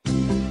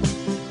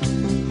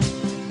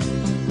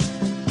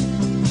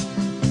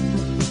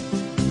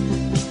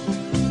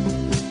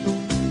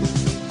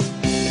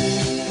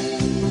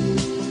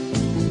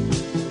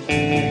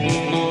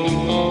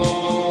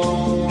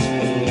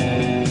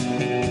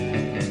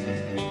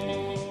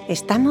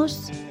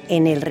Estamos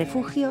en el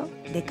refugio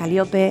de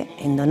Caliope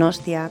en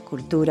Donostia,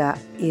 Cultura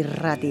y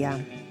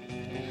Ratia.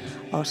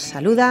 Os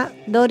saluda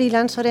Dory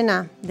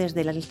Lansorena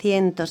desde el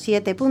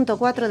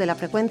 107.4 de la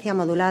frecuencia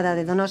modulada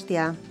de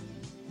Donostia.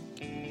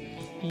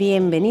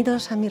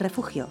 Bienvenidos a mi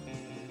refugio,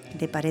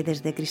 de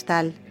paredes de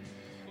cristal,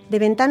 de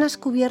ventanas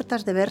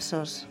cubiertas de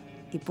versos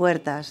y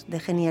puertas de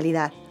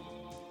genialidad.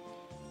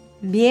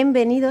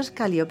 Bienvenidos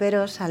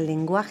calioperos al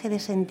lenguaje de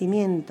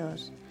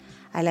sentimientos,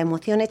 a la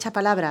emoción hecha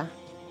palabra,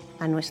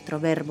 a nuestro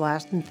verbo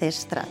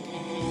ancestral.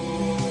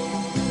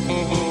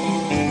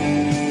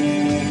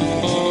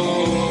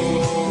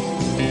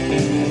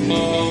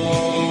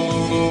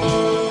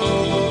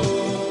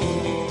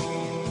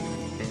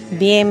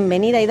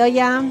 Bienvenida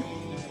Idoia,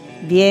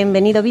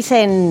 bienvenido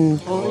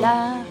Vicen.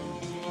 Hola.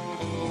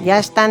 Ya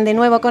están de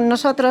nuevo con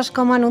nosotros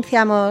como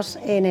anunciamos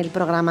en el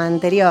programa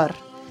anterior.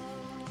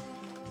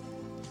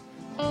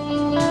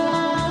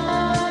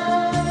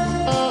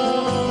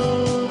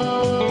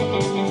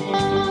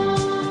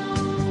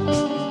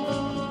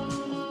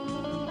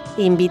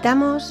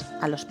 Invitamos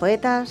a los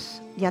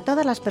poetas y a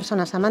todas las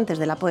personas amantes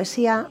de la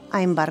poesía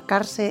a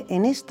embarcarse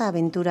en esta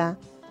aventura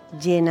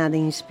llena de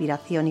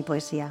inspiración y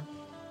poesía.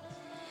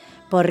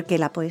 Porque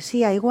la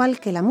poesía,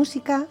 igual que la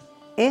música,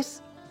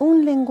 es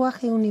un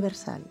lenguaje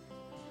universal,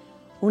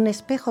 un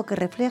espejo que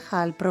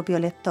refleja al propio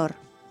lector.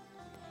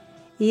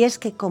 Y es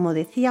que, como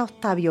decía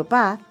Octavio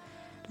Paz,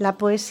 la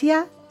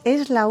poesía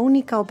es la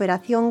única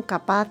operación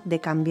capaz de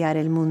cambiar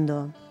el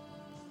mundo.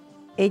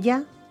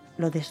 Ella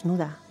lo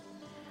desnuda,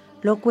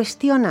 lo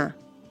cuestiona,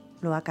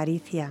 lo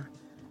acaricia,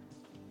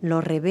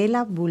 lo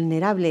revela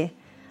vulnerable,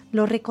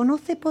 lo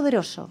reconoce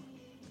poderoso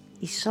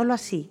y sólo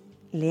así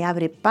le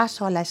abre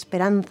paso a la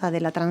esperanza de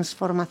la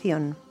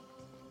transformación.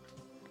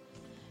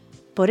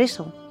 Por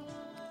eso,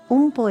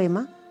 un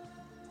poema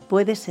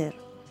puede ser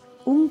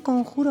un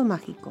conjuro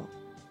mágico,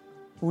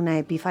 una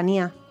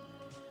epifanía,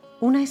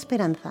 una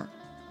esperanza,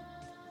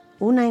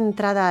 una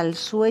entrada al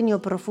sueño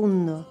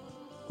profundo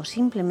o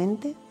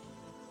simplemente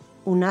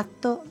un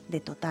acto de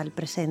total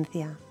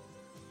presencia.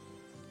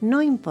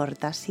 No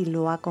importa si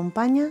lo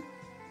acompaña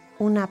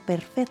una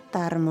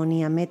perfecta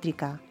armonía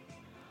métrica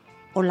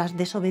o las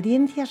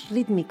desobediencias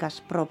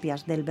rítmicas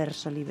propias del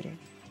verso libre.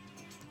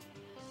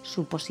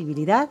 Su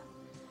posibilidad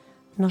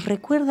nos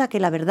recuerda que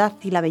la verdad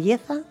y la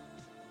belleza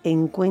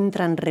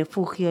encuentran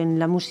refugio en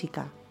la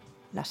música,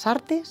 las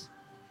artes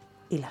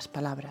y las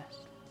palabras.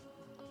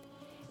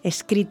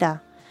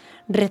 Escrita,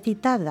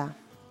 recitada,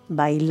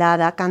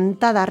 bailada,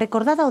 cantada,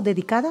 recordada o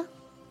dedicada,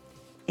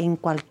 en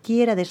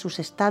cualquiera de sus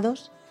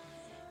estados,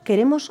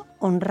 queremos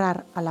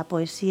honrar a la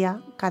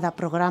poesía cada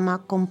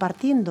programa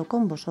compartiendo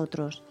con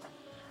vosotros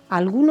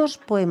algunos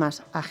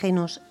poemas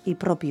ajenos y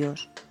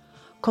propios,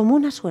 como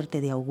una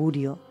suerte de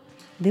augurio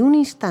de un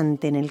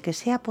instante en el que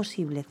sea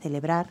posible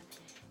celebrar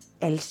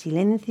el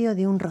silencio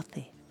de un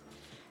roce,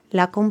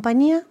 la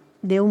compañía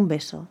de un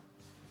beso,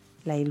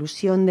 la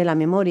ilusión de la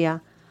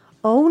memoria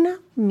o una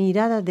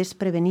mirada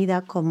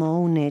desprevenida como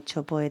un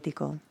hecho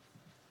poético.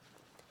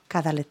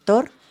 Cada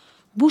lector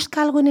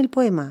busca algo en el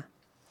poema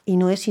y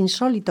no es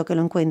insólito que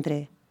lo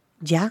encuentre,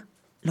 ya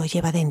lo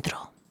lleva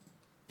dentro.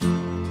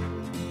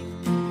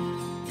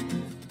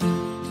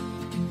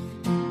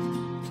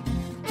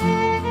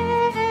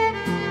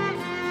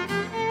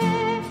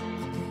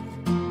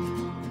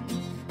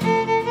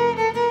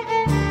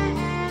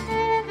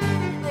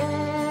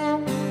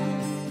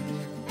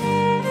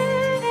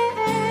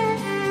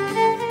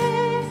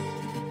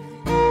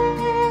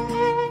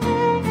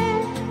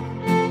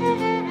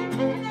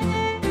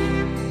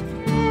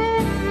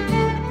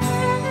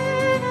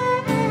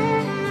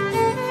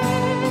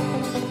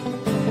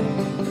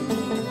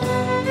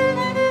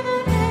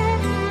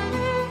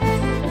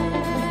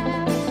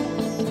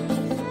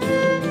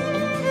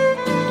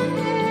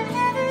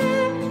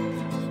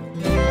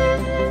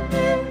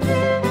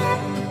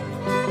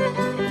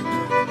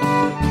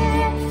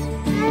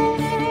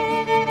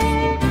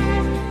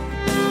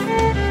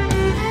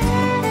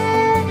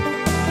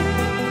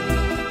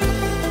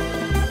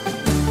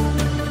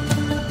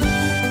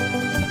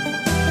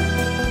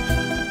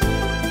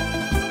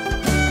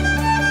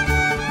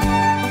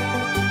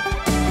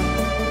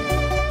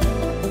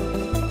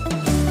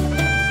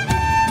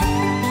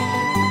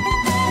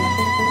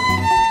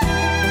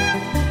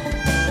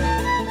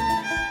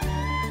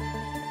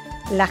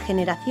 La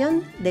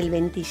generación del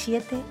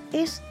 27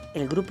 es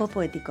el grupo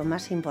poético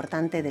más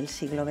importante del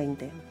siglo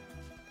XX,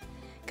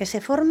 que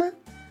se forma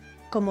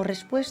como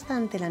respuesta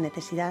ante la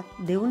necesidad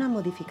de una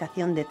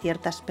modificación de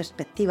ciertas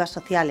perspectivas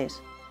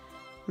sociales,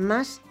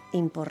 más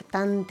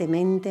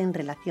importantemente en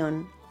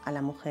relación a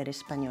la mujer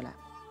española.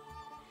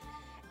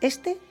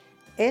 Este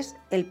es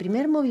el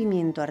primer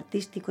movimiento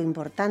artístico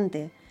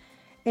importante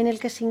en el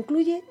que se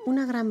incluye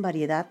una gran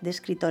variedad de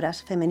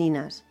escritoras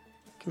femeninas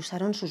que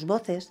usaron sus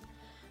voces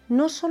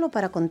no solo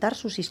para contar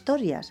sus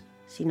historias,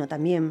 sino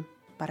también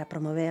para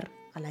promover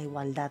a la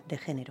igualdad de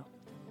género.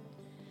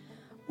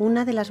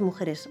 Una de las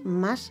mujeres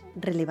más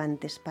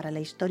relevantes para la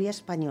historia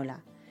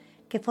española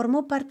que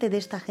formó parte de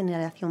esta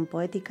generación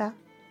poética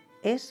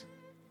es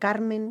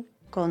Carmen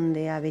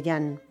Conde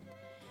Avellán,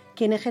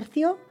 quien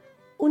ejerció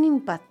un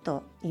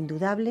impacto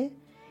indudable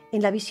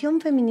en la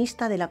visión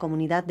feminista de la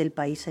comunidad del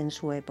país en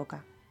su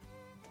época.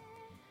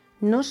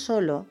 No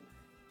solo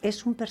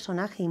es un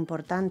personaje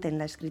importante en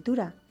la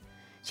escritura,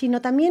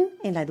 sino también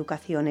en la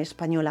educación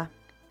española,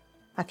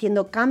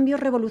 haciendo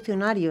cambios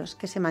revolucionarios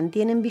que se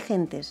mantienen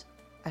vigentes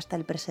hasta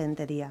el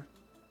presente día.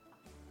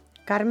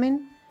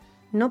 Carmen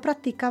no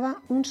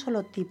practicaba un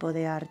solo tipo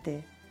de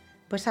arte,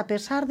 pues a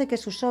pesar de que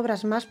sus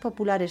obras más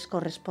populares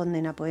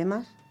corresponden a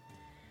poemas,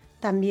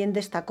 también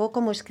destacó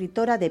como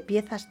escritora de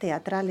piezas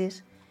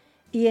teatrales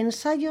y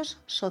ensayos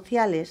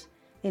sociales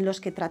en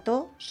los que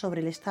trató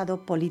sobre el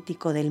estado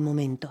político del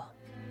momento.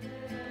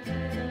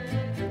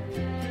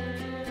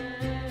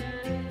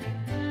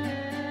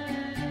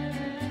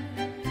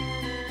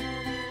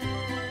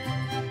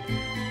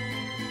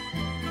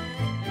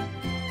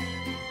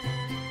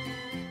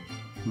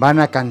 Van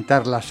a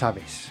cantar las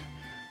aves.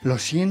 Lo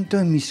siento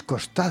en mis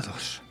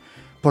costados,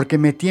 porque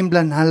me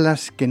tiemblan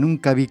alas que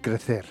nunca vi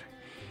crecer.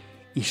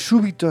 Y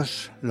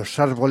súbitos los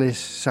árboles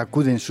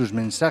sacuden sus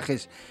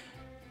mensajes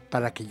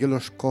para que yo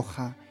los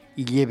coja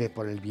y lleve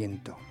por el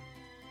viento.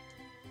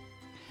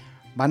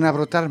 Van a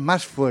brotar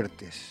más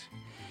fuertes.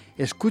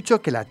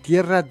 Escucho que la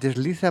tierra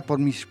desliza por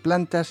mis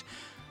plantas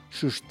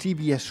sus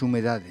tibias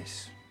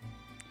humedades.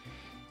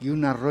 Y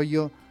un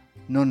arroyo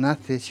no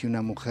nace si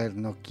una mujer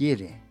no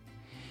quiere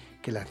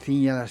que la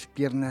ciña las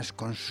piernas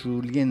con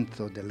su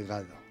lienzo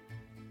delgado.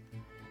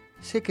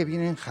 Sé que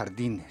vienen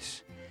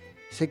jardines,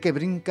 sé que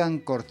brincan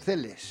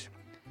corceles.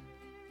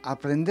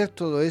 Aprender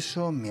todo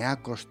eso me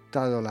ha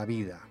costado la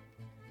vida.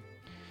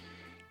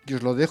 Y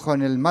os lo dejo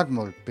en el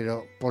mármol,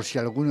 pero por si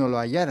alguno lo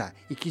hallara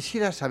y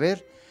quisiera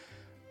saber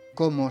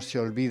cómo se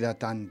olvida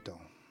tanto.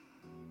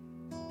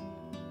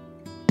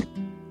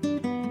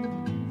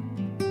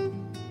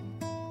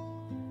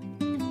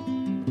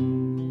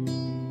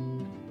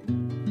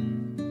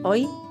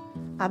 Hoy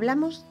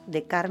hablamos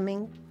de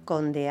Carmen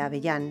Conde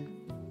Avellán,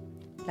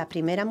 la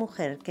primera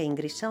mujer que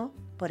ingresó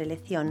por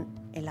elección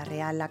en la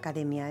Real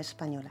Academia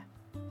Española.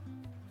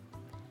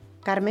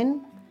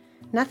 Carmen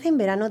nace en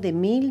verano de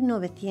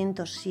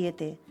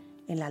 1907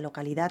 en la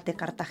localidad de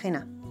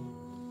Cartagena,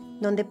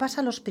 donde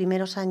pasa los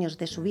primeros años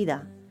de su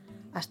vida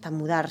hasta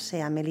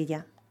mudarse a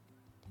Melilla.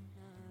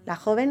 La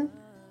joven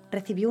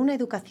recibió una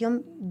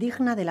educación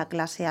digna de la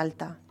clase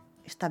alta,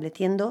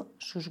 estableciendo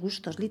sus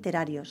gustos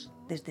literarios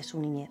desde su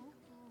niñez.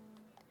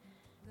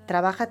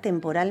 Trabaja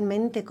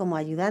temporalmente como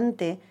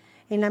ayudante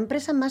en la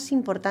empresa más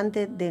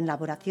importante de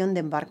elaboración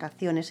de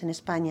embarcaciones en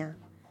España,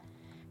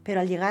 pero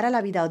al llegar a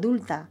la vida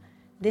adulta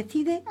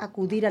decide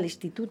acudir al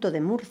Instituto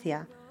de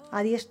Murcia a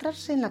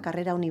adiestrarse en la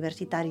carrera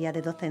universitaria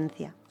de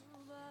docencia.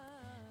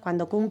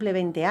 Cuando cumple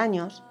 20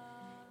 años,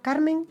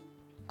 Carmen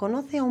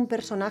conoce a un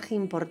personaje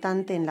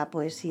importante en la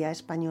poesía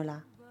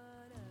española,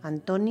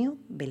 Antonio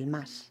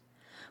Belmás,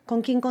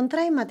 con quien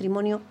contrae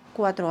matrimonio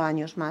 4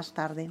 años más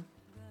tarde.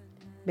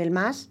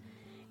 Belmás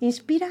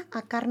inspira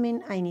a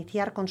Carmen a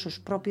iniciar con sus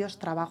propios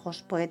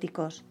trabajos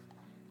poéticos,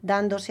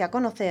 dándose a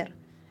conocer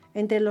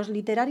entre los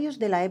literarios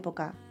de la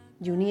época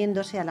y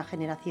uniéndose a la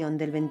generación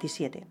del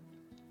 27.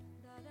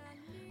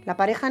 La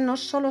pareja no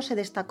solo se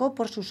destacó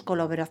por sus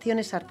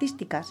colaboraciones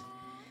artísticas,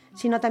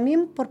 sino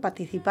también por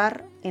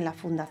participar en la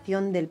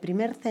fundación del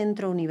primer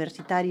centro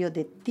universitario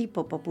de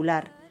tipo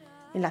popular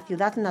en la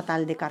ciudad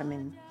natal de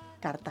Carmen,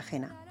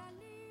 Cartagena.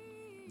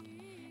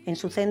 En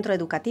su centro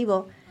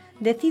educativo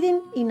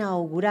deciden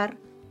inaugurar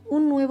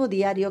un nuevo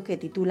diario que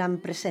titulan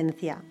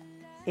Presencia,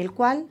 el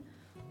cual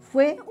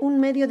fue un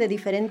medio de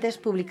diferentes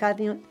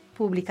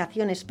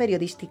publicaciones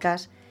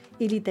periodísticas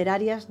y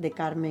literarias de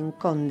Carmen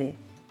Conde,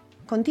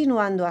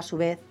 continuando a su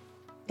vez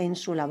en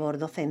su labor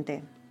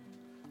docente.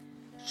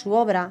 Su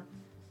obra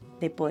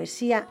de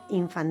poesía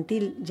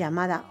infantil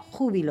llamada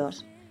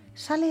Júbilos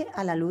sale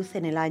a la luz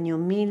en el año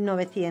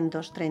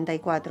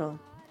 1934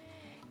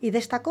 y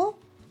destacó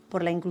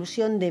por la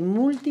inclusión de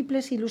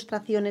múltiples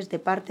ilustraciones de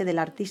parte del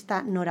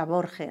artista Nora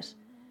Borges,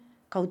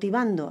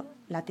 cautivando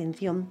la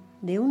atención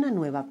de una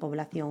nueva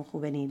población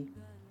juvenil.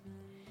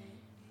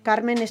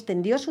 Carmen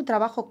extendió su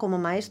trabajo como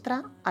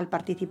maestra al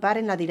participar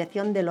en la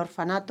dirección del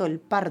orfanato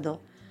El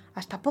Pardo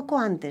hasta poco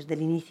antes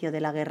del inicio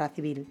de la Guerra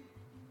Civil.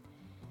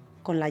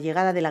 Con la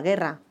llegada de la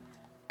guerra,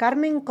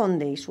 Carmen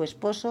Conde y su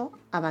esposo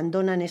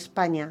abandonan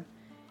España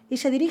y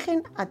se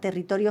dirigen a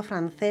territorio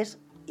francés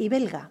y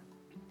belga,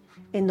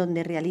 en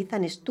donde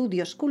realizan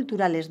estudios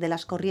culturales de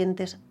las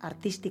corrientes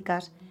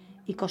artísticas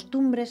y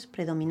costumbres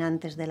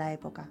predominantes de la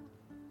época.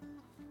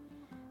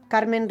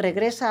 Carmen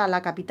regresa a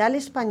la capital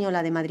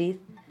española de Madrid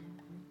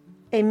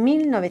en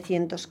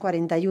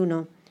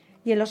 1941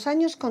 y en los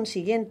años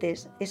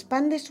consiguientes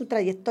expande su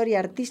trayectoria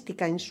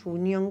artística en su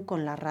unión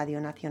con la Radio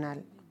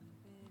Nacional.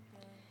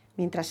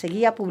 Mientras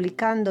seguía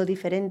publicando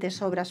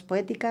diferentes obras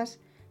poéticas,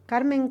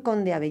 Carmen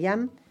Conde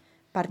Avellán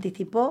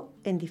participó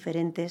en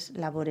diferentes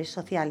labores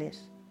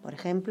sociales, por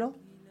ejemplo,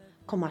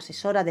 como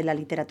asesora de la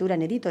literatura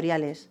en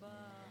editoriales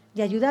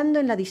y ayudando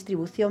en la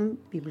distribución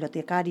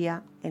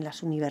bibliotecaria en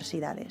las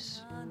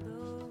universidades.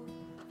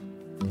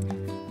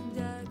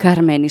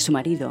 Carmen y su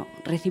marido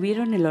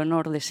recibieron el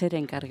honor de ser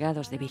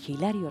encargados de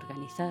vigilar y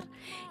organizar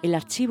el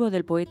archivo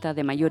del poeta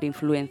de mayor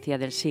influencia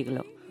del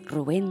siglo,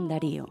 Rubén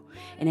Darío,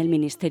 en el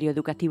Ministerio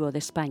Educativo de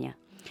España.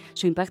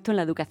 Su impacto en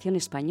la educación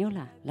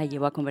española la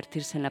llevó a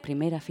convertirse en la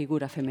primera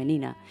figura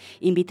femenina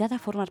invitada a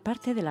formar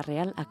parte de la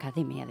Real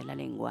Academia de la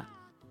Lengua.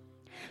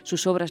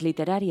 Sus obras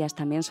literarias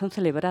también son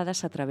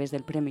celebradas a través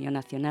del Premio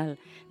Nacional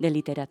de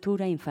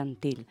Literatura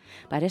Infantil.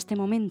 Para este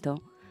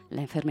momento,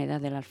 la enfermedad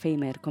del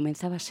Alzheimer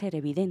comenzaba a ser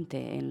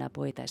evidente en la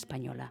poeta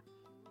española.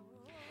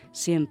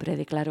 Siempre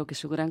declaró que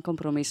su gran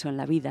compromiso en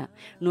la vida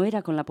no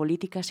era con la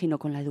política, sino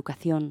con la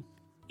educación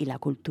y la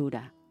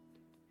cultura.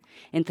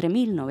 Entre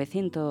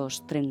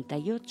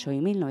 1938 y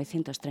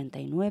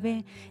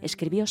 1939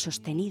 escribió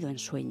Sostenido en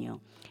sueño,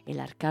 El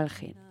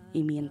arcángel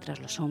y Mientras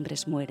los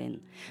hombres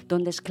mueren,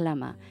 donde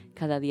exclama: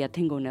 cada día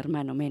tengo un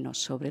hermano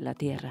menos sobre la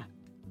tierra.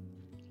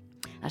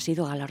 Ha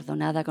sido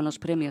galardonada con los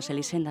premios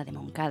Elisenda de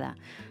Moncada,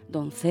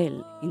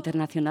 Doncel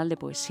Internacional de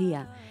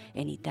Poesía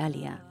en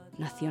Italia,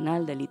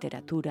 Nacional de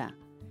Literatura,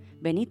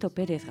 Benito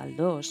Pérez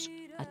Galdós,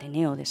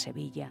 Ateneo de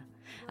Sevilla,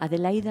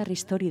 Adelaida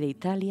Ristori de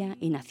Italia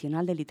y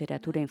Nacional de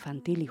Literatura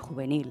Infantil y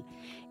Juvenil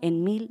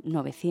en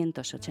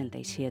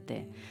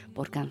 1987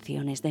 por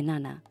Canciones de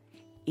Nana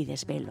y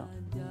Desvelo.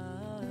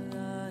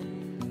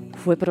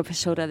 Fue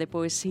profesora de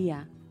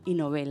poesía y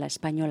novela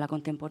española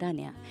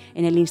contemporánea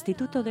en el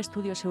Instituto de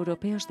Estudios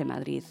Europeos de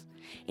Madrid,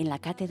 en la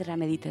Cátedra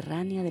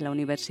Mediterránea de la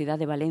Universidad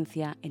de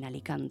Valencia en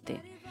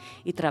Alicante,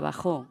 y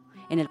trabajó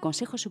en el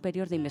Consejo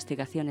Superior de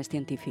Investigaciones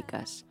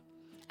Científicas.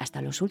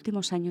 Hasta los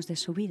últimos años de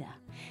su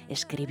vida,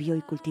 escribió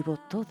y cultivó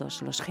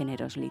todos los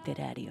géneros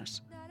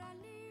literarios.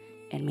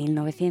 En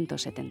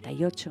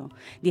 1978,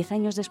 10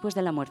 años después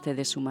de la muerte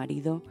de su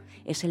marido,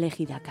 es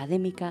elegida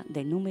académica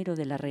de número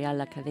de la Real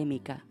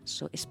Académica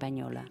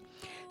Española.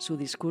 Su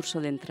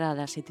discurso de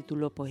entrada se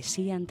tituló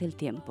Poesía ante el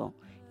tiempo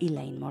y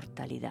la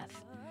inmortalidad.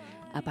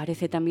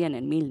 Aparece también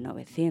en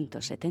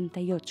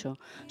 1978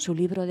 su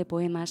libro de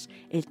poemas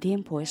El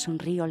tiempo es un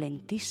río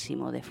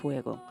lentísimo de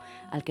fuego,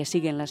 al que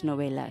siguen las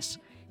novelas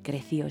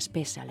Creció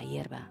espesa la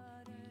hierba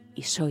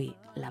y Soy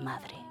la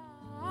madre.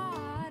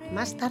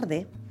 Más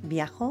tarde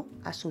viajó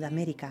a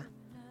Sudamérica,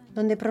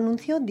 donde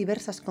pronunció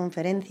diversas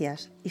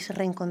conferencias y se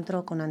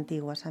reencontró con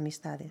antiguas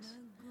amistades: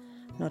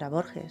 Nora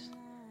Borges,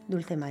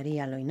 Dulce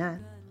María Loinat,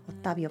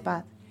 Octavio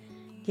Paz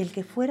y el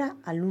que fuera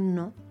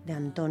alumno de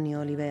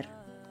Antonio Oliver,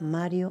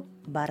 Mario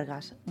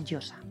Vargas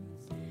Llosa.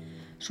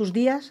 Sus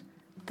días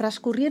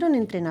transcurrieron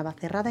entre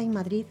Navacerrada y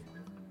Madrid,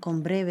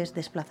 con breves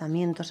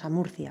desplazamientos a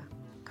Murcia,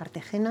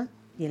 Cartagena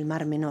y el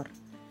Mar Menor,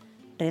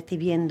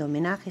 recibiendo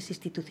homenajes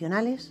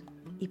institucionales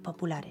y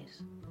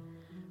populares.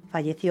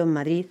 Falleció en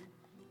Madrid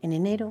en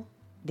enero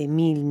de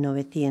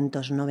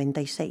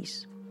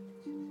 1996.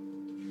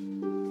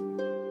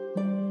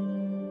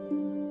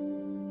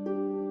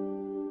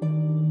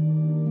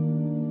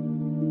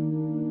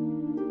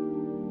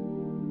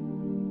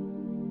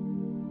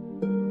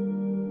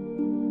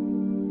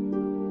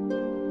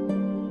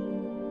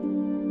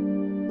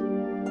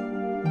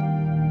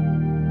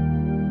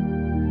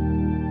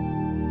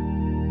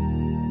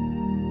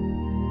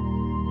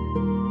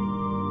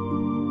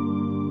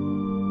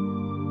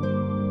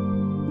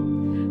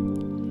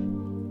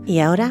 Y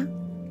ahora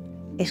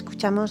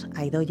escuchamos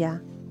a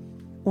Idoia,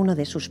 uno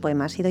de sus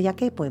poemas. Idoia,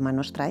 ¿qué poema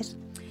nos traes?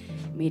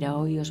 Mira,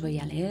 hoy os voy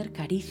a leer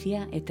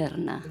Caricia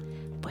Eterna.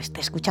 Pues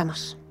te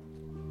escuchamos.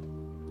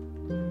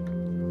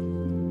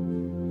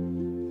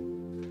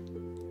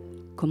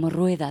 Como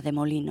rueda de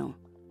molino,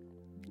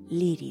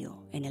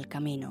 lirio en el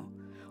camino,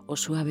 o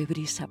suave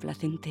brisa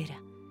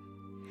placentera,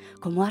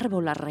 como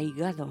árbol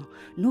arraigado,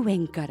 nube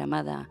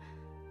encaramada,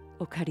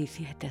 o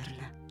caricia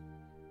eterna.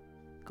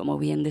 Como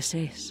bien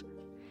desees,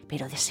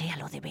 pero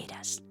deséalo de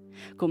veras.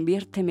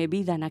 Conviérteme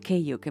vida en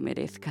aquello que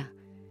merezca.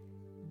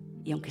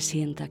 Y aunque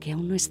sienta que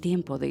aún no es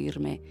tiempo de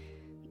irme,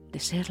 de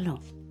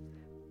serlo,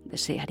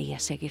 desearía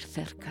seguir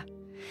cerca,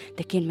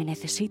 de quien me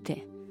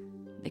necesite,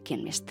 de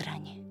quien me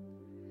extrañe,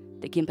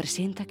 de quien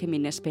presienta que mi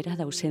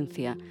inesperada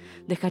ausencia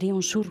dejaría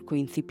un surco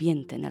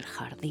incipiente en el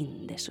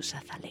jardín de sus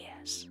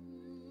azaleas.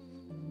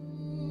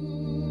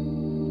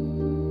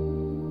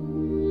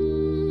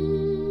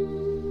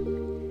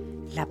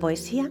 La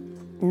poesía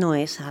no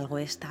es algo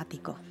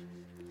estático,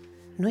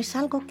 no es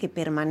algo que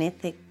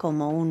permanece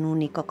como un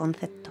único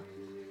concepto,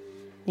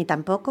 ni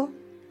tampoco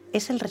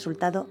es el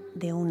resultado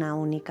de una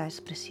única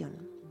expresión.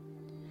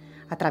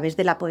 A través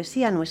de la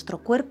poesía, nuestro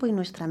cuerpo y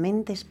nuestra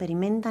mente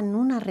experimentan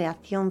una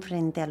reacción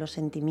frente a los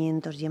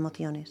sentimientos y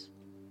emociones.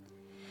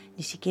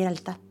 Ni siquiera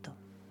el tacto,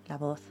 la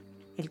voz,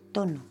 el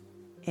tono,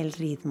 el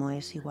ritmo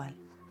es igual.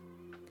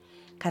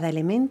 Cada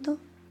elemento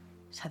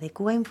se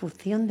adecúa en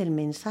función del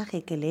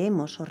mensaje que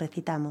leemos o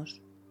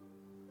recitamos.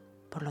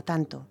 Por lo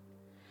tanto,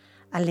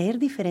 al leer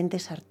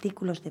diferentes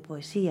artículos de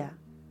poesía,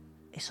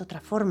 es otra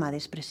forma de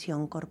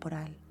expresión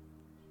corporal.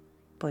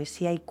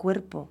 Poesía y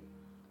cuerpo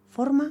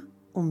forman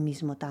un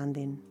mismo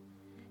tándem.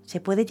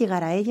 Se puede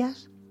llegar a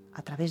ellas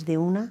a través de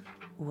una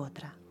u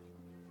otra.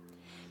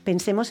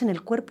 Pensemos en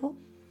el cuerpo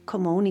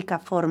como única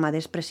forma de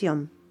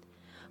expresión.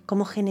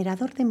 como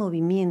generador de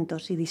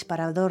movimientos y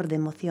disparador de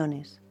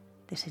emociones,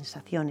 de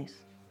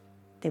sensaciones,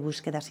 de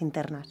búsquedas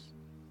internas.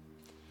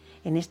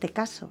 En este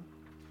caso,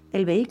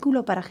 el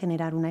vehículo para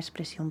generar una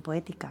expresión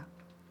poética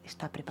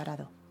está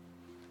preparado.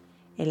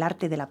 El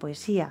arte de la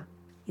poesía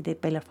y de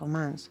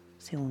performance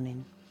se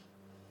unen.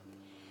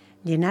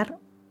 Llenar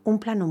un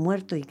plano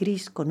muerto y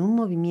gris con un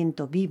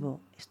movimiento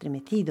vivo,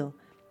 estremecido,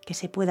 que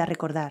se pueda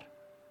recordar.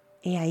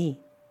 He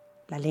ahí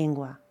la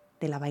lengua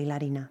de la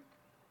bailarina.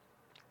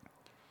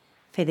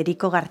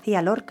 Federico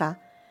García Lorca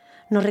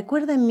nos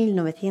recuerda en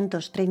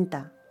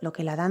 1930 lo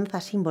que la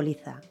danza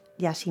simboliza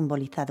y ha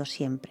simbolizado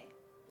siempre.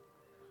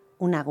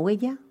 Una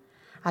huella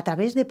a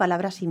través de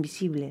palabras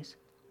invisibles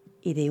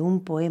y de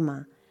un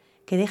poema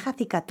que deja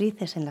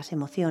cicatrices en las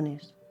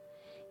emociones,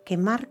 que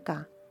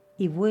marca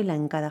y vuela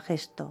en cada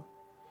gesto,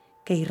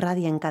 que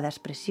irradia en cada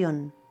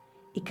expresión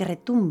y que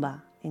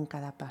retumba en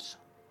cada paso.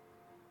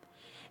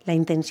 La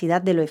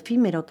intensidad de lo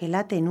efímero que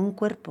late en un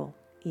cuerpo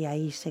y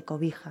ahí se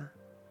cobija,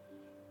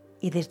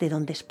 y desde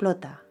donde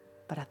explota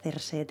para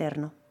hacerse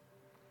eterno.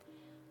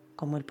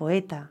 Como el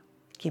poeta,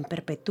 quien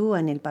perpetúa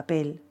en el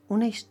papel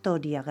una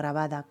historia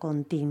grabada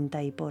con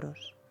tinta y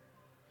poros.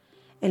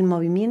 El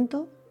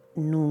movimiento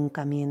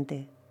nunca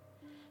miente.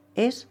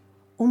 Es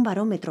un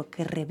barómetro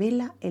que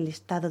revela el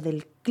estado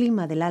del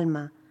clima del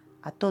alma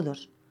a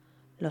todos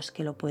los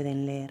que lo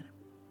pueden leer.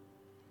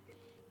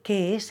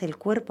 ¿Qué es el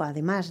cuerpo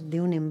además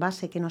de un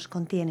envase que nos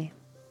contiene?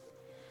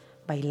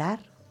 Bailar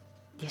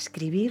y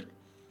escribir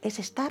es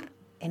estar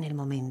en el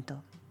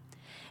momento.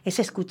 Es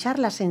escuchar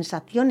las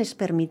sensaciones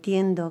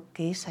permitiendo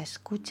que esa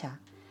escucha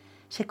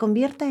se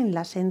convierta en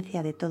la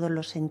esencia de todos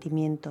los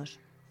sentimientos,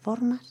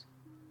 formas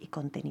y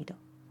contenido.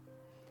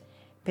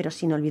 Pero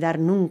sin olvidar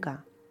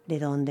nunca de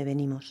dónde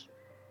venimos.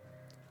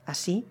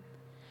 Así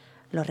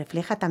lo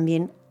refleja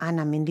también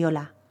Ana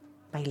Mendiola,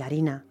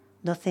 bailarina,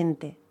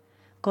 docente,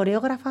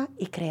 coreógrafa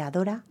y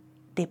creadora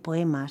de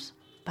poemas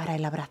para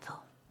el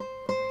abrazo.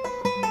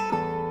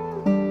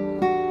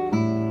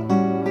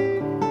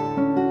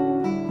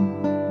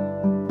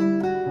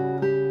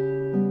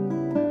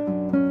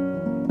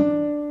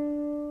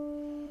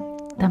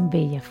 Tan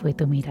bella fue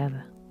tu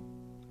mirada,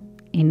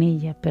 en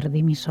ella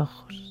perdí mis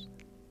ojos.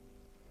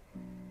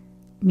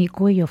 Mi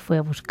cuello fue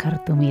a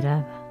buscar tu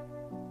mirada,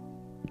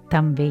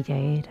 tan bella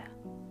era,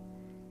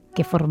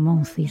 que formó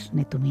un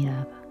cisne tu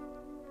mirada.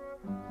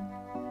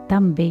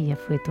 Tan bella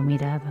fue tu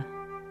mirada,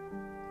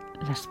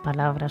 las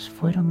palabras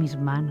fueron mis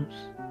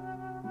manos,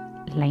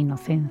 la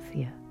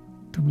inocencia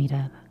tu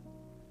mirada.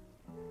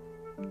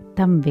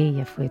 Tan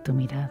bella fue tu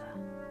mirada,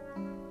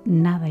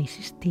 nada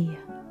existía,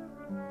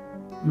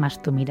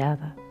 mas tu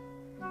mirada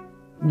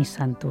mi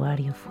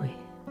santuario fue.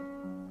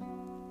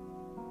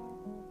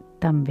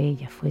 Tan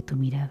bella fue tu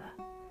mirada,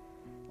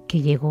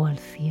 que llegó al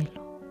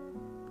cielo,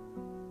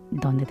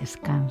 donde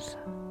descansa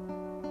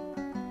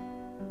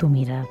tu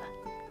mirada.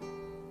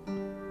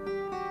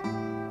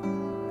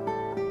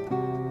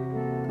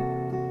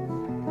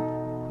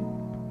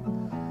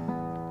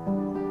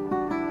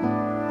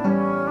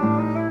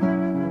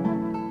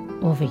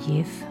 Oh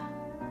belleza,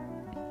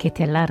 que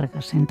te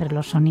alargas entre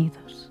los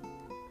sonidos,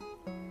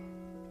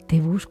 te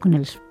busco en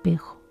el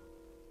espejo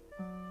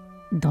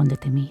donde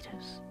te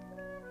miras.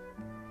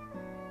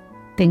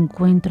 Te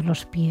encuentro en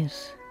los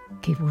pies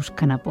que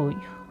buscan apoyo.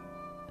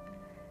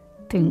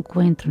 Te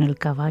encuentro en el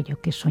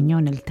caballo que soñó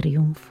en el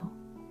triunfo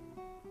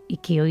y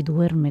que hoy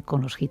duerme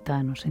con los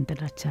gitanos entre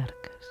las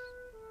charcas.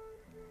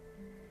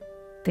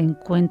 Te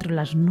encuentro en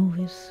las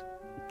nubes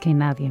que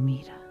nadie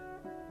mira,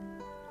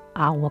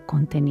 agua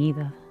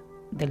contenida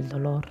del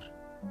dolor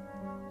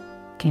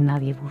que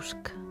nadie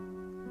busca.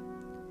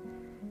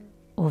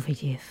 Oh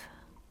belleza,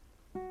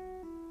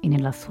 en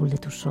el azul de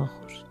tus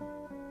ojos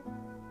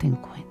te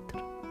encuentro.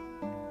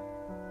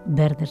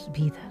 Verdes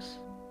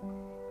vidas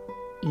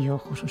y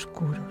ojos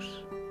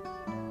oscuros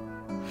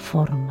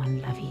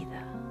forman la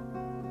vida.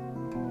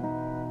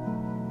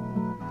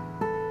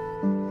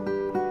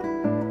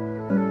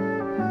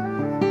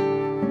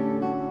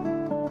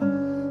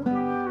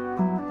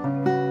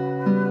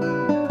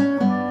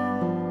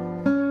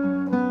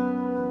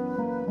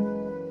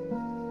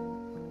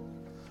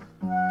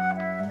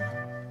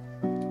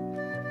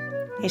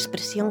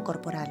 Expresión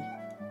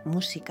corporal,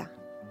 música,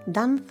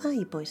 danza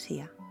y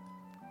poesía.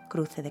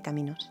 Cruce de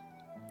caminos.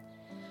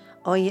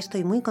 Hoy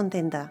estoy muy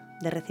contenta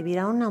de recibir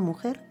a una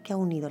mujer que ha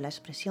unido la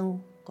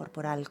expresión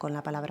corporal con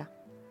la palabra.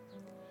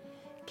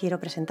 Quiero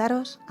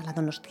presentaros a la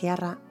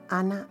donostiarra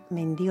Ana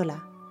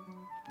Mendiola.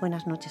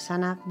 Buenas noches,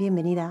 Ana,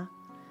 bienvenida.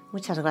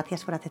 Muchas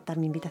gracias por aceptar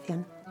mi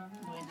invitación.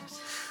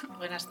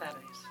 Buenas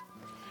tardes.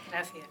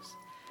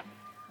 Gracias.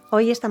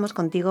 Hoy estamos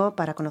contigo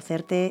para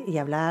conocerte y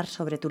hablar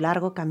sobre tu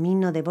largo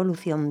camino de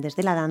evolución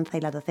desde la danza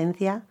y la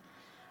docencia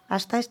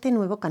hasta este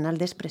nuevo canal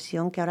de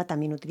expresión que ahora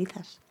también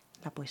utilizas,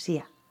 la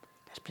poesía,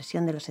 la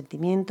expresión de los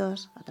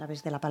sentimientos a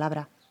través de la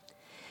palabra.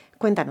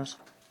 Cuéntanos,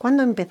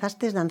 ¿cuándo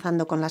empezaste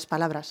danzando con las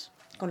palabras,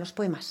 con los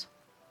poemas?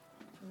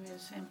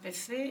 Pues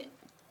empecé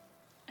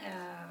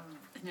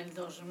en el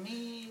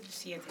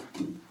 2007.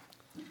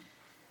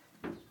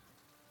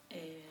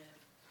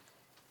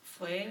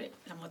 fue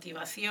la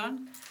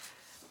motivación,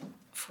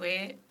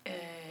 fue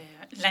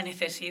la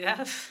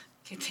necesidad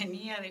que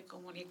tenía de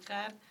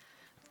comunicar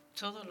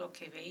todo lo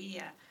que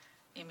veía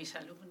en mis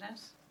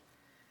alumnas,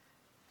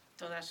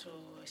 toda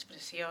su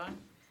expresión,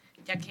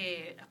 ya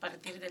que a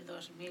partir del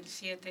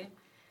 2007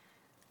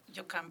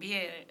 yo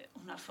cambié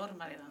una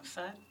forma de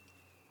danzar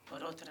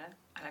por otra,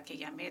 a la que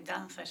llamé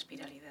danza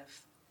espiralidad.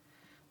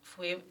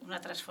 Fue una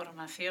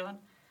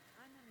transformación,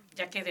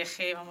 ya que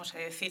dejé, vamos a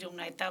decir,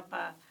 una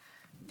etapa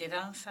de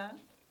danza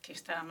que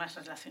estaba más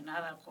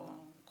relacionada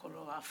con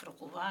lo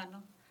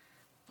afrocubano,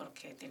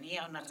 porque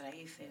tenía unas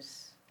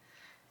raíces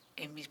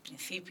en mis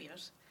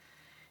principios,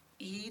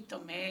 y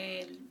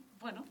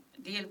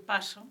di el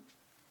paso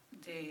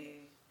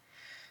de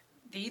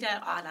ir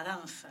a la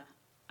danza,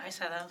 a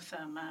esa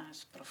danza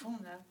más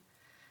profunda,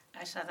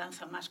 a esa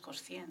danza más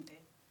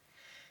consciente,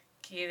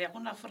 que de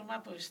alguna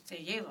forma pues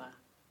te lleva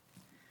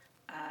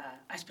a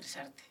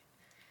expresarte.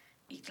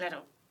 Y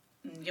claro,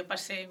 yo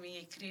pasé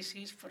mi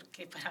crisis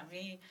porque para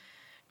mí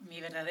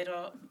mi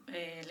verdadero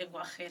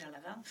lenguaje era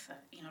la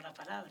danza y no la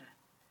palabra.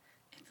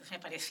 Entonces me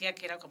parecía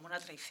que era como una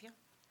traición.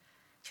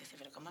 Yo decía,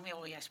 pero ¿cómo me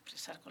voy a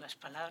expresar con las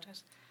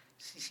palabras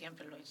si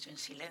siempre lo he hecho en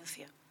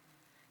silencio?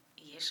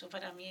 Y eso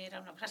para mí era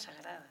una cosa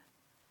sagrada.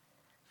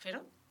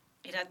 Pero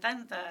era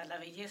tanta la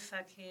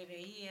belleza que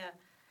veía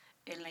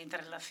en la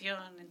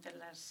interrelación entre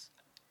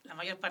la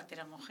mayor parte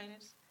eran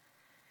mujeres,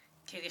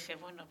 que dije,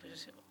 bueno,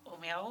 pues o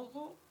me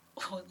ahogo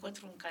o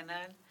encuentro un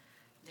canal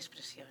de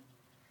expresión.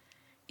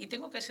 Y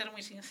tengo que ser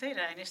muy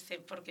sincera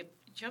porque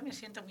yo me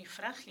siento muy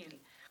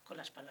frágil con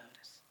las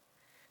palabras,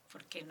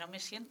 porque no me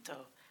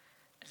siento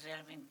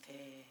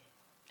realmente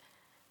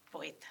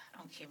poeta,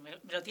 aunque me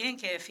lo tienen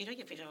que decir,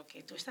 oye, pero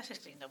que tú estás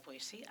escribiendo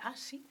poesía. Ah,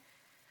 sí,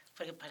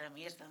 porque para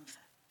mí es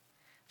danza.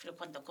 Pero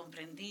cuando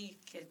comprendí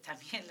que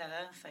también la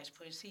danza es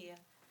poesía,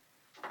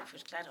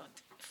 pues claro,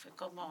 fue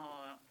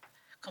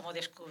como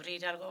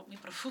descubrir algo muy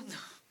profundo,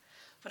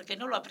 porque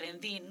no lo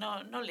aprendí,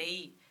 no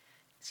leí,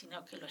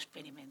 sino que lo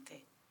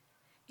experimenté.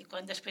 Y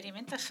cuando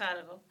experimentas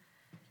algo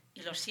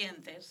y lo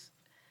sientes,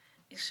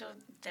 eso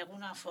de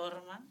alguna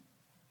forma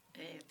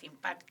te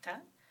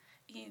impacta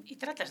y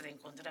tratas de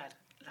encontrar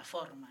la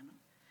forma, ¿no?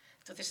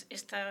 Entonces,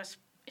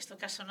 esto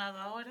que ha sonado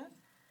ahora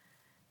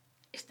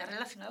está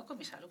relacionado con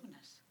mis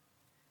alumnas.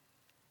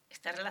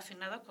 Está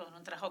relacionado con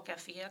un trabajo que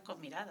hacía con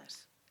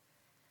miradas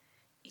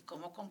y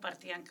cómo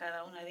compartían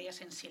cada una de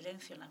ellas en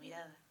silencio la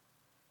mirada.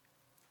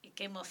 Y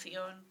qué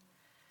emoción,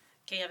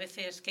 qué a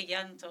veces, qué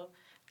llanto,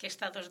 qué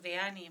estados de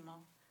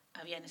ánimo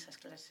había en esas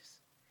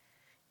clases.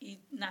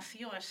 Y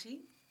nació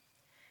así,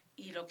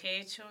 y lo que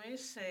he hecho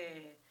es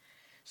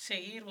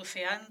seguir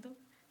buceando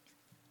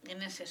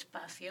en ese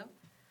espacio.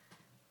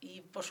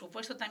 Y por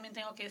supuesto también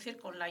tengo que decir,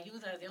 con la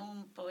ayuda de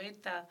un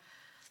poeta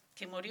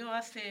que murió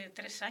hace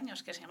 3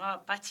 años, que se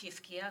llamaba Pachi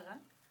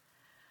Izquiaga,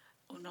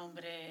 un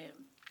hombre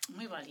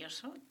muy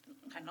valioso,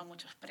 ganó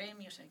muchos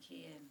premios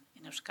aquí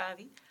en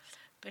Euskadi,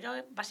 pero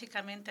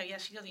básicamente había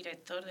sido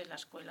director de la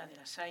Escuela de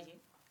la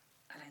Salle,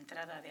 a la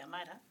entrada de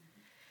Amara,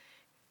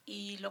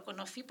 y lo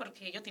conocí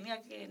porque yo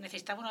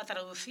necesitaba una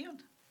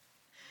traducción.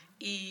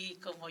 Y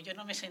como yo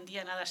no me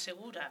sentía nada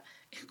segura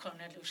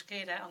con el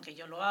euskera, aunque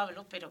yo lo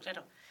hablo, pero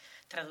claro,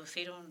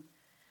 traducir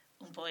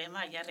un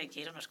poema ya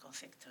requiere unos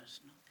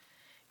conceptos, ¿no?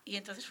 Y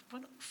entonces,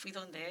 bueno, fui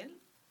donde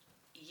él,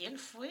 y él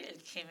fue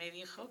el que me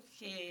dijo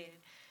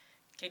que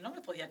no me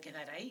podía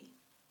quedar ahí,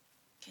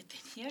 que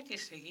tenía que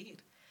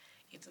seguir.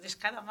 Y entonces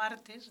cada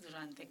martes,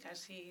 durante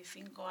casi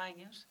 5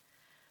 años,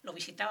 lo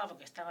visitaba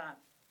porque estaba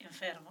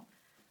enfermo,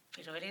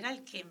 pero él era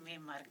el que me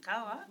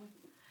marcaba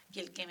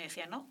y el que me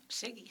decía, no,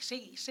 sigue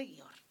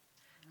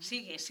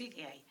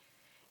ahí.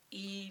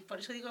 Y por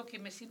eso digo que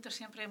me siento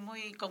siempre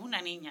muy como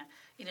una niña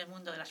en el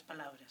mundo de las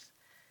palabras.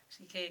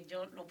 Así que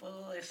yo lo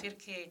puedo decir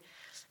que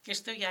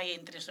estoy ahí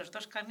entre esos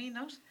dos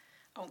caminos,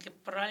 aunque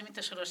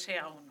probablemente solo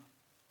sea uno.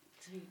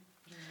 Sí.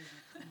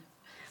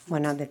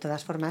 Bueno, de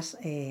todas formas,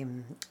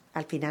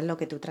 al final lo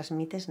que tú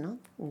transmites, ¿no?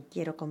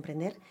 Quiero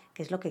comprender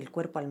qué es lo que el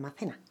cuerpo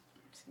almacena,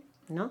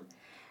 ¿no?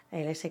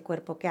 Ese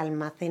cuerpo que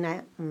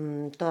almacena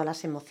todas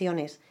las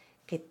emociones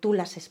que tú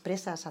las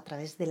expresas a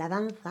través de la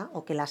danza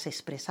o que las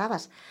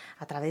expresabas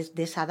a través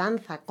de esa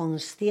danza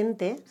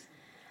consciente,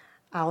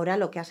 ahora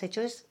lo que has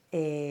hecho es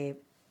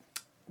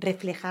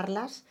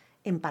reflejarlas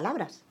en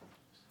palabras,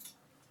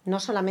 no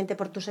solamente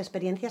por tus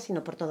experiencias,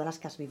 sino por todas las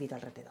que has vivido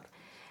alrededor.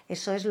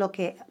 Eso es lo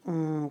que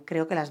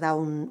creo que le has dado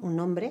un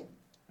nombre,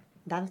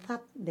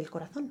 danza del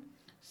corazón.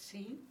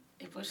 Sí,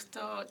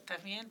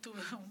 también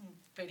tuve un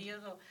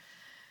periodo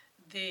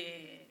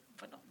de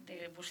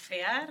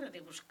bucear,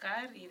 de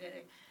buscar y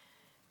de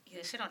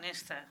ser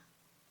honesta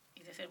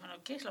y de decir,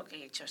 bueno, ¿qué es lo que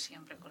he hecho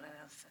siempre con la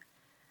danza?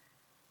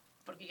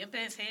 Porque yo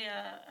empecé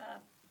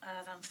a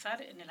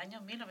danzar en el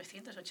año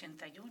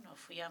 1981,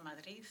 fui a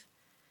Madrid.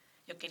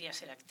 Yo quería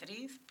ser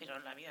actriz, pero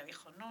la vida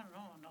dijo,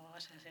 no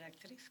vas a ser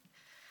actriz,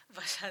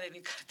 vas a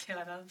dedicarte a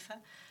la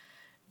danza.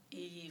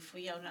 Y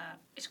fui a una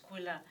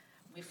escuela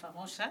muy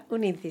famosa.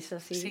 Un inciso,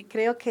 sí. Sí.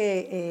 Creo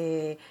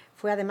que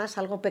fue además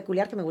algo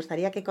peculiar que me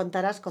gustaría que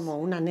contaras como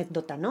una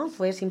anécdota, ¿no?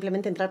 Fue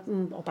simplemente entrar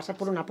o pasar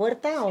por una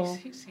puerta o...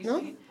 Sí,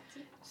 ¿no?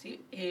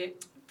 sí.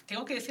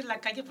 Tengo que decir la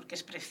calle porque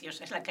es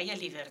preciosa. Es la calle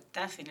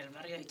Libertad, en el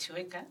barrio de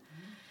Chueca.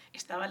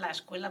 Estaba la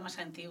escuela más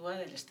antigua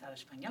del Estado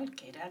español,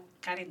 que era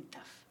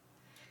Carentaf,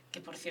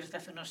 que por cierto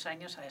hace unos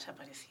años ha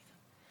desaparecido.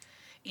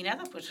 Y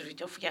nada, pues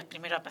yo fui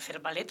primero a hacer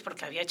ballet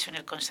porque había hecho en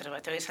el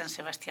Conservatorio de San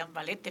Sebastián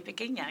ballet de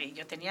pequeña y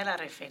yo tenía la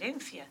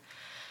referencia,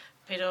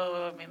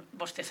 pero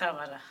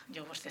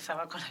yo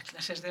bostezaba con las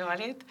clases de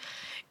ballet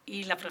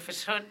y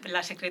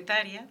la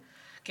secretaria,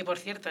 que por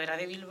cierto era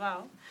de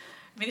Bilbao,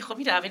 me dijo,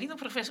 mira, ha venido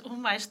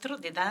un maestro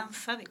de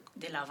danza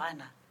de La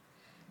Habana.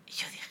 Y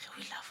yo dije,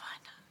 uy, La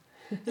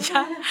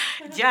Habana.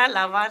 Ya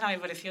La Habana me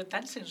pareció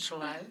tan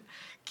sensual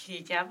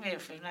que ya me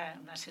fue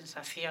una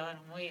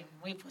sensación muy,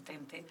 muy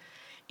potente.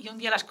 Y un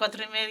día a las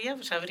 4:30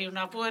 pues abrí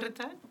una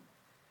puerta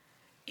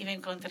y me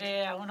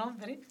encontré a un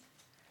hombre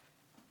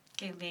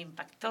que me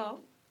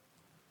impactó,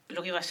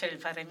 lo que iba a ser el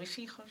padre de mis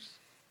hijos.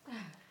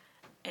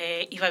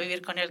 Iba a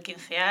vivir con él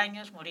 15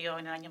 años, murió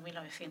en el año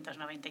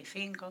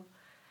 1995,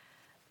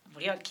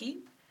 murió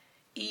aquí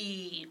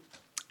y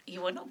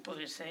bueno,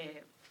 pues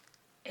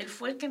él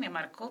fue el que me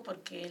marcó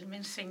porque él me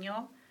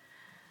enseñó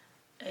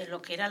lo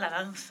que era la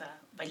danza,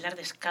 bailar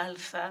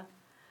descalza,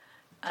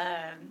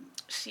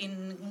 sin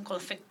un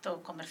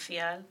concepto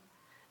comercial.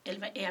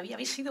 Él había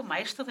sido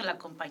maestro de la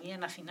Compañía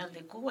Nacional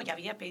de Cuba y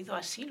había pedido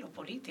asilo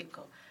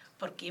político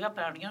porque iba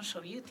para la Unión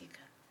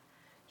Soviética.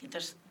 Y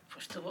entonces,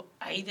 pues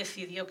ahí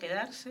decidió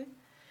quedarse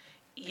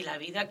y la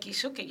vida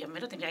quiso que yo me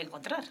lo tenía que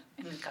encontrar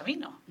en el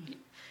camino.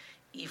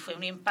 Y fue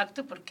un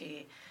impacto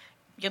porque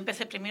yo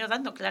empecé primero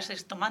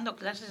tomando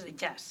clases de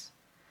jazz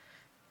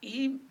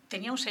y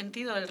tenía un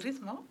sentido del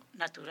ritmo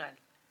natural,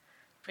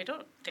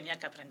 pero tenía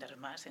que aprender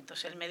más.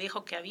 Entonces él me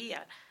dijo que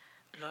había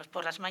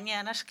por las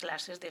mañanas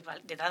clases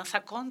de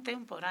danza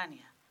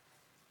contemporánea.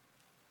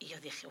 Y yo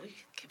dije, uy,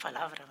 qué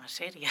palabra más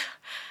seria.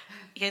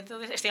 Y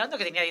entonces, estoy hablando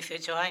que tenía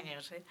 18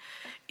 años,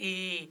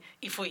 y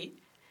fui.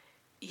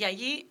 Y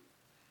allí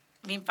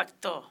me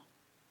impactó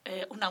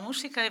una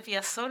música de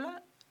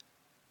Piazzolla,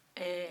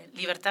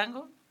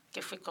 libertango,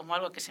 que fue como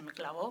algo que se me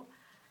clavó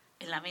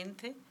en la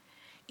mente,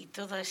 y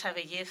toda esa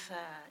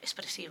belleza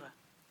expresiva.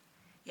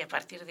 Y a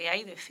partir de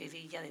ahí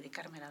decidí ya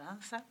dedicarme a la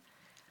danza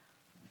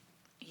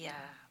y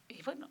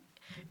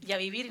a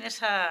vivir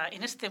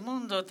en este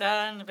mundo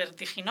tan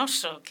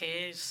vertiginoso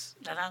que es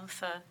la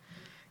danza,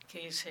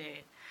 que es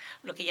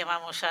lo que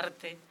llamamos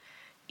arte.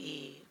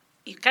 Y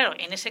claro,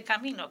 en ese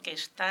camino que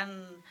es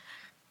tan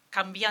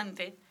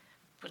cambiante,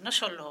 pues no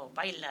solo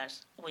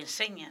bailas o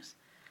enseñas,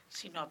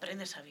 sino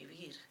aprendes a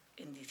vivir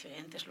en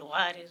diferentes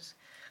lugares,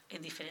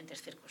 en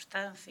diferentes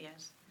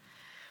circunstancias,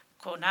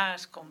 con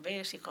As, con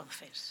Bs y con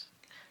Cs.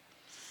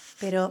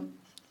 Pero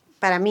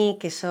para mí,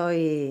 que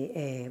soy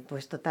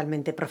pues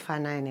totalmente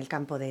profana en el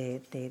campo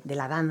de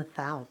la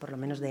danza, o por lo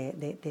menos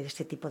de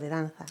este tipo de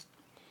danza,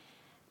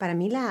 para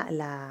mí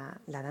la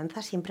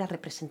danza siempre ha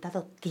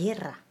representado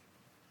tierra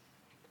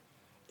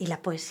y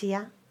la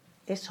poesía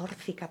es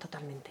órfica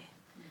totalmente.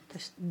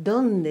 Entonces,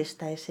 ¿dónde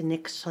está ese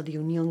nexo de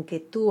unión que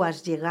tú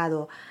has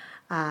llegado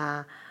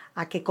a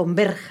que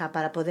converja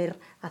para poder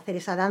hacer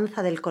esa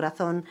danza del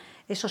corazón,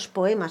 esos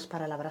poemas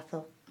para el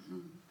abrazo?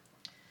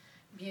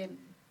 Bien,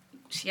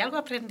 si algo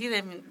aprendí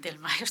del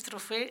maestro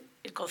fue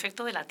el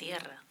concepto de la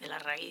tierra, de la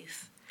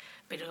raíz.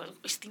 Pero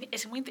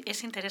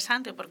es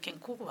interesante porque en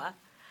Cuba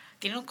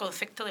tiene un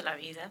concepto de la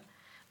vida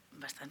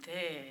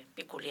bastante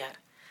peculiar.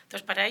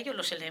 Entonces, para ellos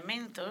los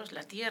elementos,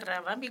 la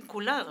tierra, van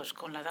vinculados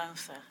con la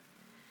danza.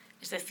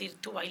 Es decir,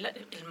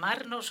 el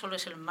mar no solo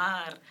es el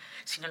mar,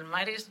 sino el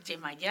mar es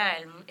Yemayá,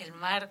 el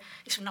mar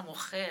es una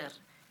mujer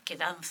que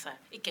danza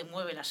y que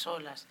mueve las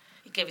olas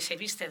y que se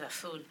viste de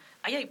azul.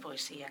 Ahí hay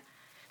poesía.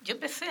 Yo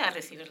empecé a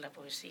recibir la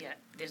poesía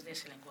desde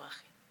ese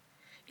lenguaje.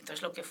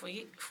 Entonces lo que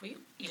fui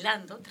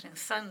hilando,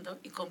 trenzando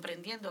y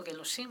comprendiendo que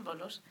los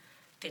símbolos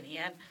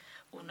tenían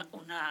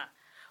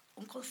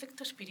un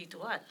concepto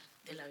espiritual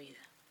de la vida.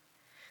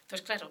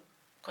 Entonces, claro,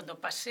 cuando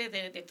pasé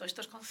de todos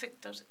estos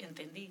conceptos,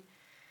 entendí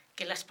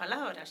que las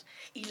palabras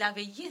y la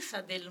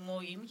belleza del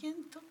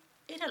movimiento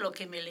era lo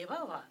que me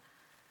elevaba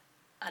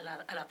a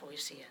la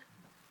poesía.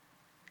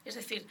 Es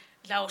decir,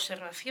 la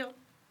observación,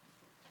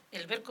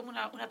 el ver como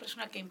una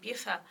persona que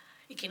empieza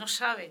y que no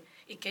sabe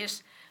y que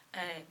es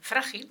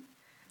frágil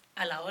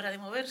a la hora de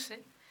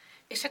moverse,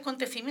 ese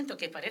acontecimiento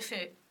que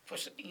parece,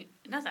 pues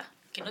nada,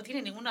 que no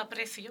tiene ningún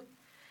aprecio,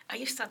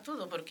 ahí está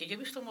todo, porque yo he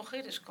visto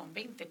mujeres con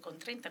 20, con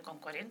 30, con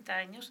 40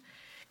 años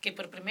que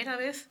por primera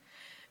vez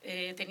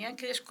tenían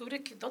que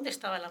descubrir dónde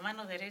estaba la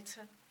mano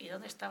derecha y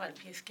dónde estaba el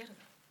pie izquierdo.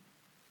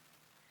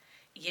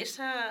 Y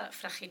esa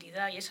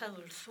fragilidad y esa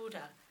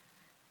dulzura,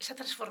 esa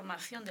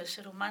transformación del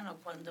ser humano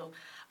cuando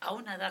a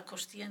una edad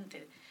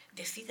consciente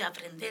decide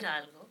aprender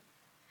algo,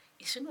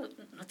 eso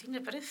no tiene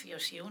precio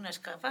si uno es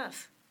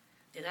capaz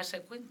de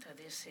darse cuenta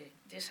de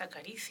esa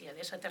caricia,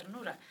 de esa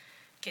ternura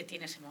que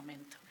tiene ese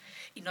momento.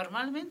 Y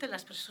normalmente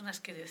las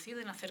personas que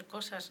deciden hacer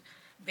cosas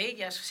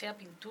bellas, sea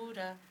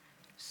pintura,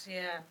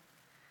 sea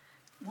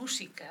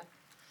música,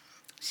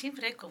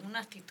 siempre hay con una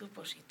actitud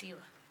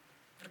positiva,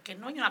 porque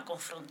no hay una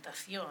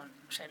confrontación,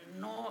 o sea,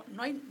 no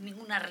hay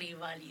ninguna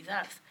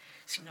rivalidad,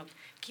 sino que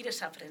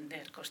quieres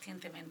aprender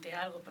conscientemente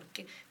algo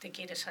porque te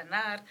quieres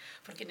sanar,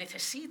 porque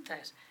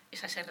necesitas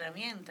esas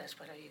herramientas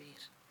para vivir.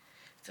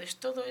 Entonces,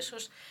 todo eso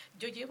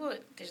yo llevo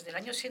desde el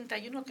año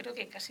 81, creo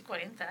que casi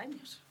 40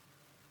 años,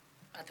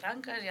 a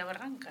trancas y a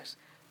barrancas,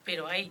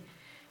 pero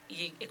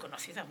y he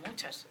conocido a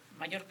muchas,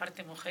 mayor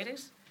parte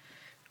mujeres,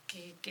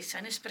 que se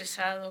han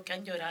expresado, que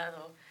han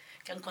llorado,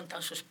 que han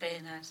contado sus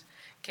penas,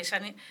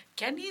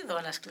 que han ido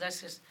a las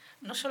clases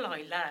no solo a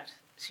bailar,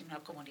 sino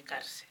a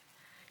comunicarse.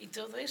 Y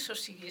todo eso,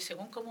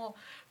 según cómo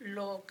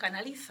lo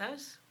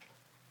canalizas,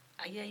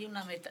 ahí hay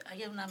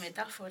una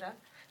metáfora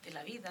de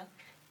la vida,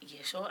 y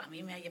eso a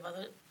mí me ha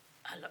llevado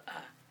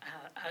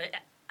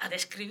a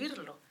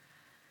describirlo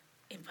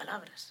en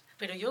palabras.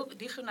 Pero yo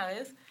dije una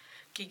vez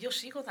que yo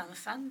sigo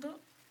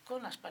danzando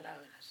con las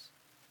palabras.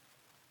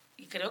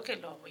 Y creo que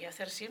lo voy a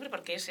hacer siempre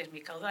porque ese es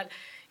mi caudal.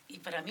 Y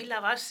para mí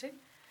la base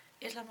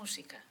es la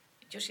música.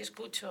 Yo sí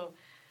escucho,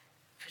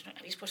 pues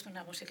habéis puesto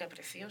una música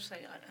preciosa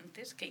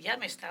antes, que yo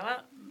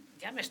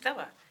ya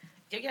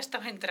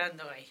estaba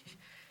entrando ahí.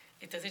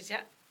 Entonces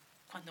ya,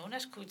 cuando uno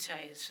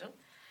escucha eso,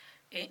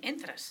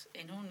 entras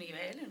en un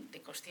nivel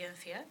de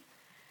consciencia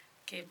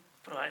que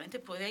probablemente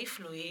puede ahí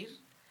fluir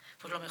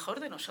pues, lo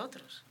mejor de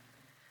nosotros.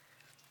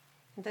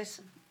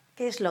 Entonces,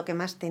 ¿qué es lo que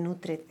más te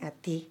nutre a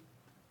ti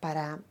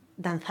para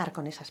danzar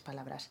con esas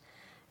palabras?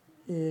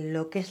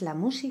 Lo que es la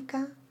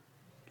música,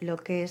 lo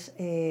que es,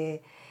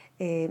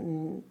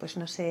 pues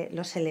no sé,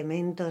 los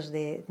elementos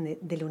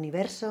del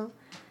universo,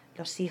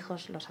 los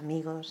hijos, los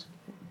amigos,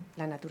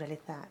 la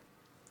naturaleza.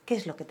 ¿Qué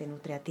es lo que te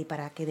nutre a ti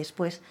para que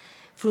después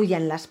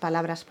fluyan las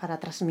palabras para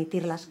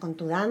transmitirlas con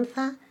tu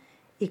danza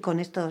y con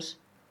estos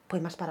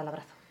poemas para el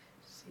abrazo?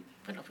 Sí.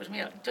 Bueno, pues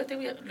mira, yo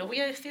lo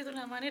voy a decir de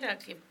una manera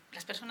que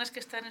las personas que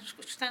están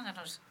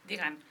escuchándonos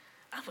digan,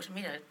 pues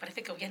mira,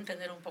 parece que voy a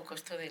entender un poco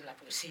esto de la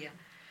poesía.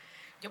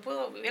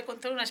 Voy a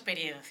contar una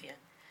experiencia.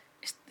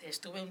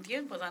 Estuve un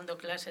tiempo dando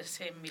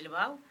clases en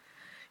Bilbao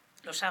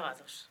los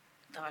sábados.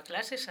 Daba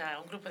clases a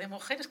un grupo de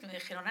mujeres que me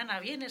dijeron, Ana,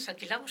 ¿vienes?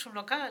 Alquilamos un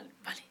local.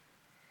 Vale.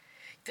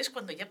 Entonces,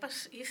 cuando ya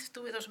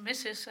estuve 2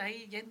 meses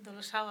ahí yendo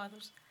los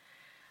sábados,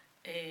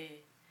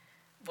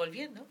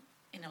 volviendo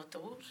en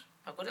autobús,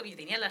 me acuerdo que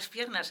tenía las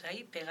piernas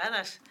ahí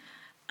pegadas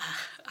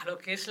a lo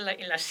que es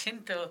el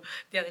asiento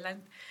de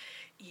adelante.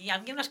 Y a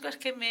mí unas cosas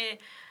que me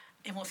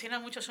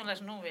emocionan mucho son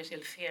las nubes y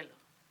el cielo.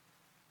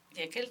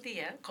 Y aquel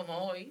día,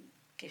 como hoy,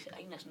 que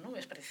hay unas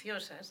nubes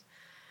preciosas,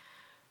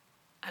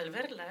 al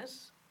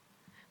verlas,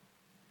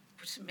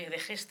 pues me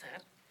dejé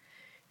estar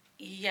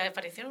y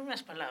aparecieron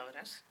unas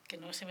palabras que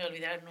no se me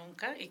olvidarán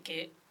nunca y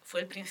que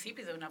fue el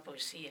principio de una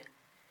poesía.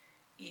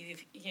 Y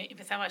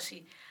empezaba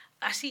así: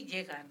 así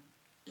llegan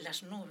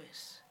las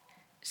nubes,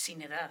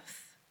 sin edad,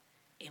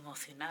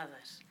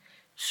 emocionadas,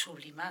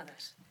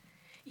 sublimadas,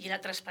 y en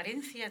la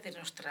transparencia de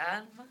nuestra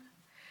alma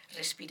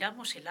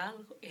respiramos el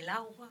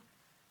agua,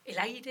 el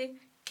aire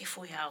que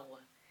fue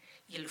agua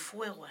y el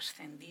fuego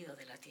ascendido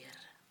de la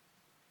tierra.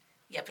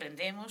 Y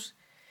aprendemos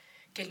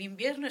que el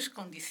invierno es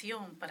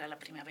condición para la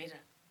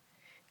primavera,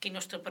 que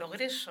nuestro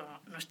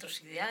progreso,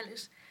 nuestros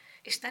ideales,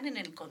 están en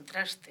el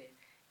contraste,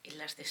 en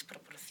las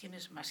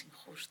desproporciones más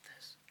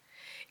injustas,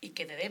 y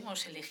que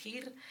debemos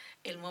elegir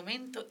el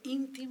momento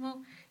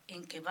íntimo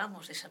en que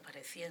vamos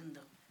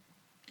desapareciendo,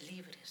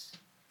 libres,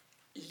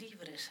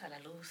 libres a la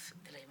luz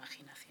de la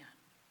imaginación.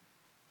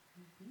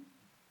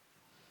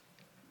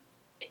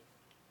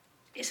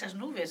 Esas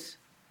nubes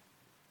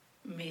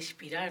me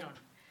inspiraron.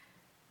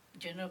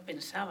 Yo no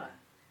pensaba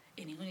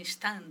en ningún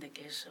instante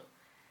que eso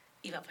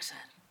iba a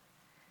pasar.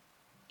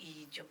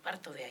 Y yo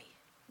parto de ahí,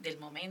 del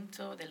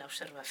momento, de la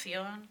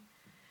observación,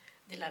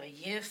 de la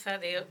belleza,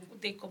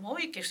 de como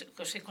hoy que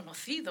os he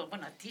conocido,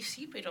 bueno, a ti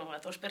sí, pero a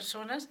 2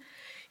 personas,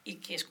 y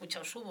que he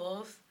escuchado su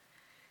voz,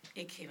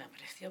 y que me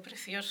pareció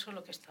precioso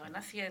lo que estaban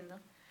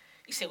haciendo.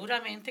 Y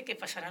seguramente que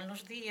pasarán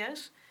los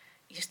días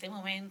y este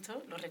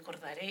momento lo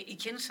recordaré. Y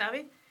quién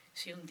sabe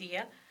si un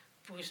día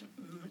pues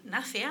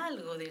nace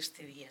algo de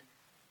este día.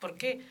 ¿Por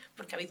qué?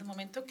 Porque ha habido un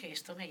momento que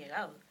esto me ha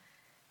llegado.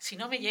 Si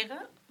no me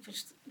llega,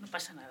 pues no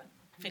pasa nada.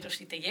 Pero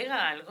si te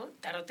llega algo,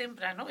 tarde o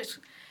temprano,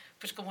 es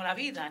pues como la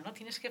vida, ¿no?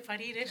 Tienes que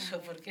parir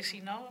eso, porque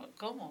si no,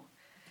 ¿cómo?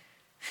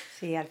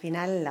 Sí, al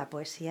final la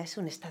poesía es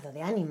un estado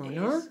de ánimo,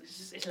 ¿no?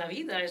 Es la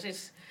vida,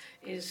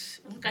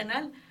 es un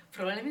canal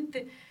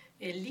probablemente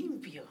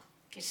limpio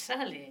que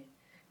sale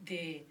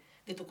de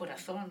tu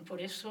corazón.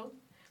 Por eso,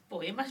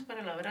 poemas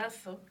para el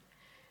abrazo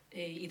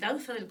y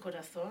danza del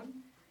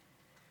corazón.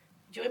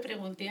 Yo me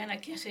pregunté,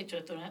 Ana, ¿qué has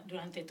hecho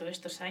durante todos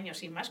estos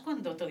años? Y más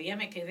cuando todavía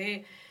me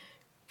quedé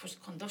pues,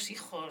 con 2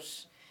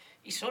 hijos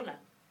y sola.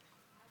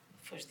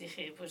 Pues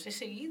dije, pues he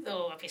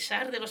seguido, a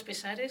pesar de los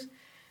pesares,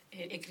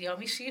 he criado a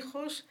mis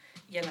hijos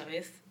y a la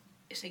vez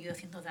he seguido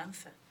haciendo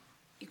danza.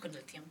 Y con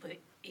el tiempo he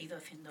ido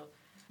haciendo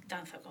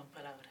danza con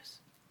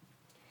palabras.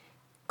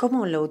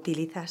 ¿Cómo lo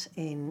utilizas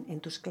en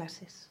tus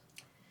clases?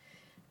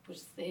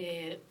 Pues,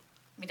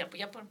 mira,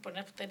 voy a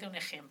ponerte un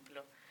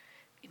ejemplo.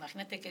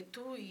 Imagínate que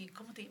tú y...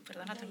 ¿Cómo te...?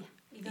 Perdona,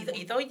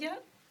 Idoia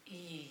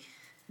y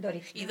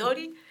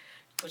Dory,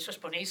 pues os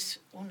ponéis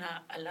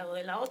una al lado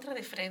de la otra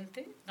de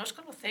frente, no os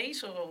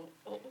conocéis,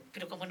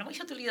 pero como no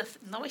vais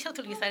a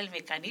utilizar el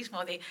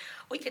mecanismo de,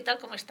 uy, ¿qué tal,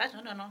 cómo estás?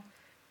 No,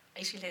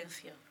 hay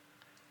silencio.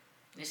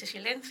 En ese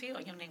silencio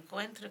hay un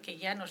encuentro que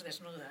ya nos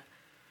desnuda.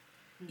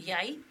 Y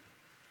ahí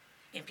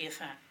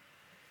empieza,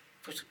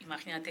 pues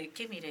imagínate,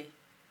 ¿qué miré?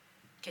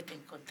 ¿Qué te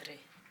encontré?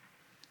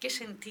 ¿Qué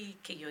sentí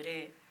que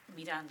lloré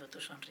mirando tu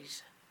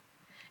sonrisa?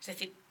 Es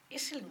decir,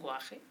 ese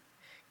lenguaje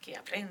que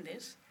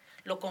aprendes,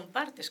 lo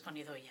compartes con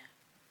Idoia.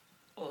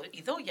 O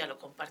Idoia lo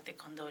comparte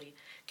con Dory.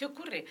 ¿Qué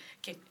ocurre?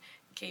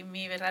 Que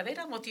mi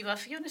verdadera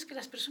motivación es que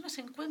las personas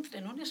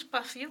encuentren un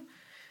espacio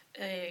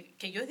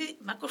que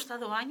me ha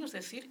costado años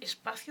decir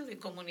espacio de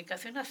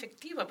comunicación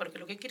afectiva, porque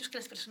lo que quiero es que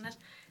las personas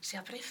se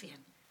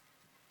aprecien.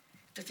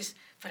 Entonces,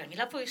 para mí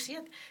la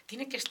poesía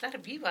tiene que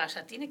estar viva, o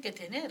sea, tiene que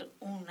tener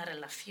una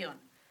relación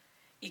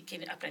y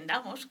que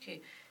aprendamos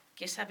que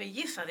esa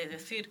belleza de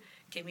decir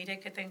que mire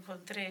que te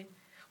encontré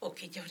o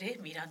que lloré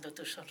mirando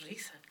tu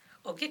sonrisa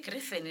o que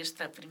crece en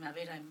esta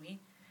primavera en mí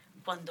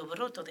cuando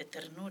broto de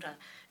ternura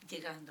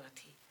llegando a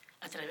ti,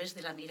 a través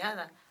de la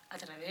mirada, a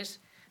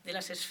través de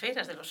las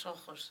esferas de los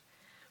ojos.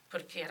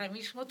 Porque ahora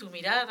mismo tu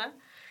mirada,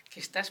 que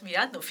estás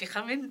mirando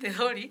fijamente,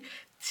 Dory,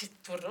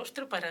 tu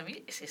rostro para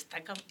mí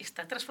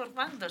está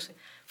transformándose,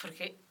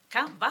 porque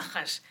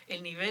bajas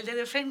el nivel de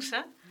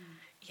defensa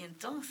y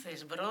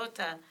entonces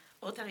brota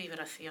otra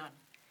vibración.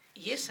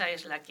 Y esa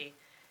es la que,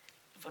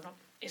 bueno,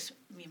 es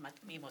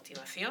mi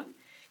motivación,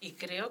 y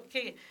creo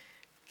que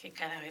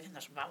cada vez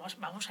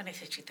vamos a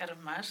necesitar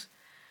más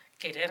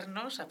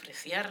querernos,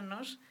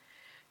 apreciarnos,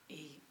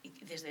 y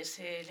desde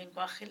ese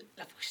lenguaje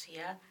la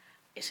poesía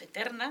es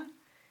eterna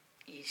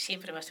y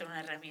siempre va a ser una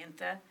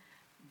herramienta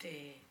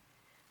de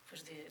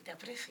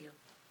aprecio.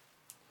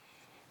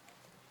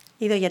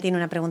 Idoia tiene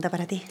una pregunta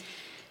para ti.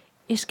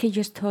 Es que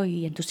yo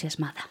estoy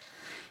entusiasmada.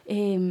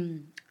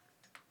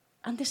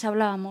 Antes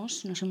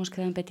hablábamos, nos hemos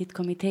quedado en Petit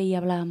Comité y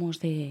hablábamos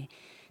de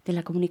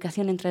la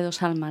comunicación entre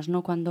dos almas,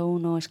 ¿no? Cuando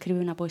uno escribe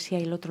una poesía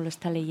y el otro lo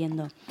está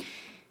leyendo.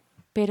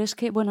 Pero es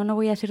que, bueno, no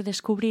voy a decir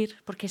descubrir,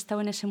 porque he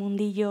estado en ese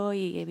mundillo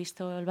y he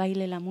visto el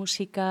baile, la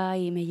música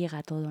y me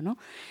llega todo, ¿no?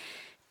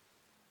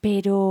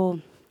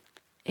 Pero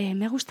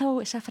me ha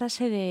gustado esa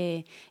frase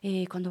de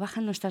cuando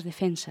bajan nuestras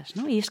defensas,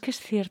 ¿no? Y es que es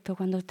cierto,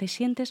 cuando te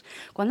sientes,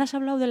 cuando has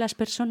hablado de las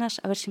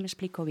personas, a ver si me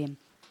explico bien,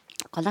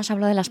 cuando has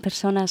hablado de las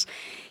personas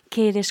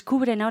que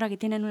descubren ahora que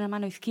tienen una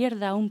mano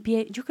izquierda, un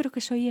pie, yo creo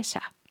que soy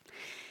esa.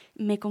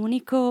 Me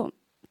comunico,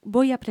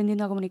 voy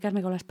aprendiendo a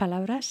comunicarme con las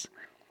palabras,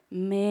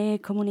 me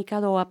he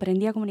comunicado o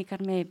aprendí a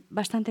comunicarme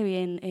bastante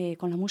bien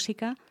con la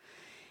música,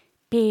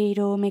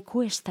 pero me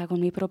cuesta con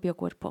mi propio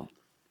cuerpo.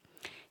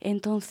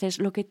 Entonces,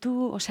 lo que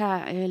tú, o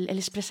sea, el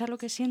expresar lo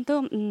que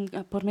siento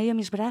por medio de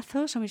mis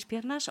brazos o mis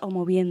piernas o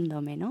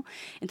moviéndome, ¿no?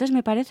 Entonces,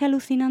 me parece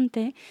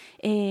alucinante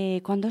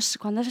cuando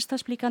has estado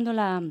explicando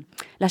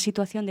la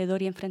situación de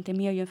Dory enfrente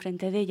mío y yo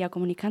enfrente de ella,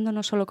 comunicando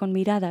no solo con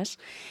miradas,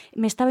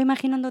 me estaba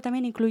imaginando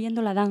también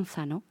incluyendo la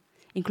danza, ¿no?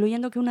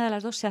 Incluyendo que una de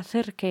las dos se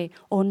acerque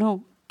o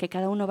no, que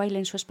cada uno baile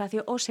en su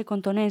espacio o se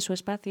contonee en su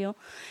espacio,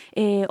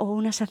 o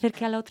una se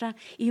acerque a la otra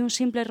y un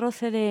simple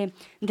roce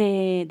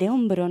de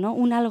hombro, ¿no?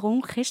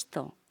 Un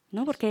gesto,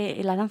 ¿no?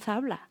 Porque la danza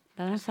habla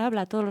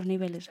a todos los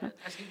niveles, ¿no?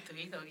 Has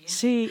intuido bien.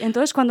 Sí,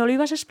 entonces cuando lo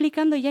ibas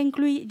explicando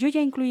yo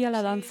ya incluía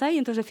la danza y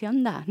entonces decía,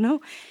 anda, ¿no?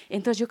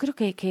 Entonces yo creo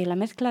que la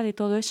mezcla de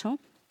todo eso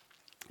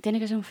tiene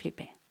que ser un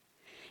flipe.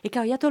 Y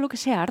claro, ya todo lo que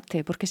sea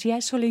arte, porque si a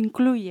eso le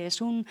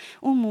incluyes un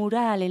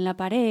mural en la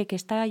pared que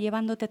está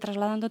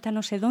trasladándote a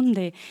no sé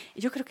dónde,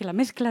 yo creo que la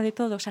mezcla de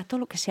todo, o sea,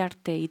 todo lo que sea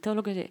arte y todo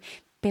lo que...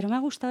 Pero me ha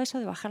gustado eso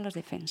de bajar las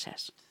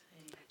defensas.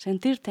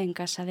 Sentirte en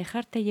casa,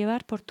 dejarte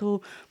llevar por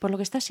lo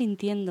que estás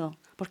sintiendo,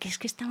 porque es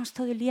que estamos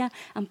todo el día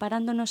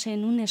amparándonos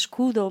en un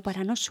escudo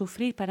para no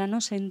sufrir, para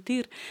no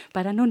sentir,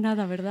 para no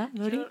nada, ¿verdad,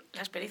 Dory? Yo, la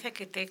experiencia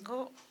que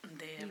tengo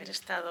de haber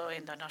estado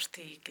en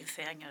Donosti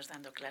 15 años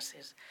dando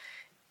clases,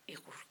 y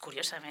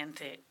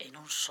curiosamente en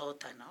un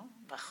sótano,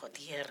 bajo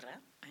tierra,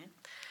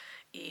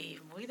 y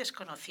muy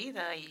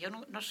desconocida, y yo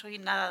no soy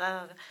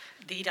nada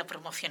de ir a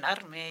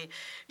promocionarme,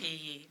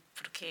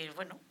 porque,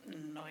 bueno,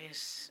 no ha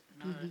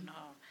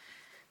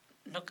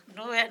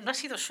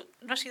sido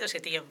ese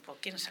tiempo,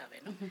 quién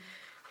sabe, ¿no?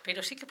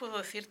 Pero sí que puedo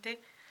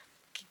decirte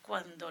que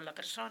cuando la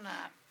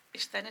persona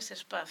está en ese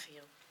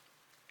espacio,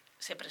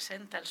 se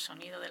presenta el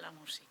sonido de la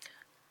música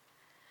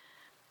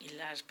y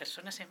las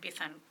personas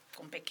empiezan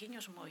con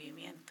pequeños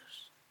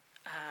movimientos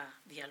a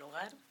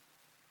dialogar,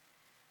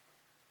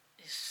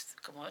 es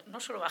como no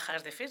solo bajar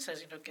las defensas,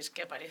 sino que es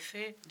que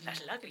aparecen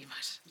las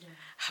lágrimas,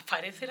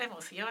 aparece la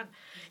emoción,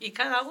 y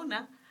cada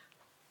una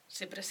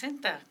se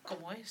presenta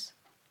como es.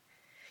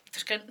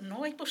 Entonces, que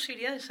no hay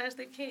posibilidades, ¿sabes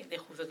de qué? De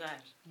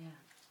juzgar,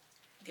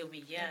 de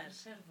humillar,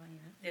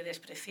 de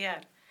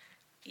despreciar.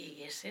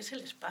 Y ese es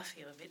el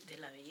espacio de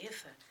la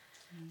belleza.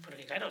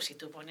 Porque claro, si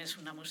tú pones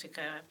una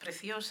música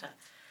preciosa,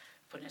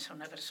 pones a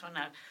una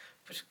persona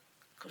pues,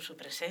 con su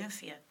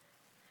presencia,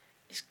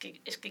 es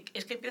que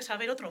empiezas a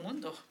ver otro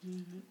mundo.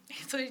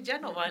 Entonces ya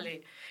no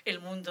vale el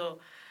mundo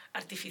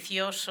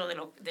artificioso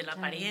de la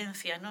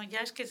apariencia, ¿no?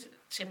 Ya es que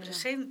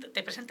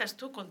te presentas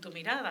tú con tu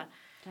mirada.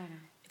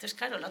 Entonces,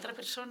 claro, la otra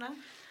persona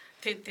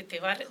te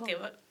va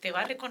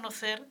a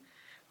reconocer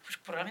pues,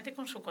 probablemente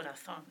con su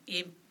corazón.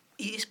 Y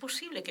es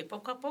posible que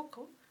poco a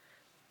poco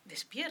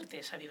despierte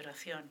esa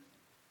vibración.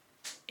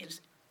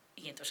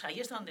 Y entonces ahí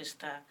es donde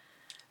está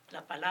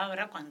la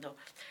palabra cuando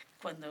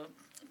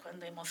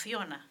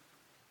emociona.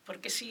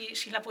 Porque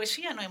si la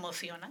poesía no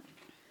emociona,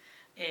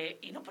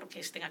 y no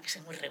porque tenga que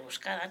ser muy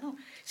rebuscada, no,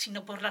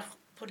 sino por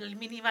el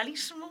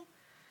minimalismo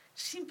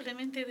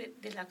simplemente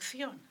de la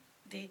acción,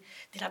 de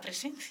la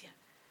presencia.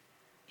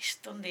 Es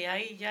donde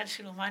ahí ya el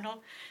ser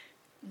humano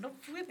no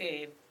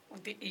puede...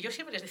 Y yo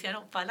siempre les decía,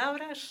 no,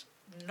 palabras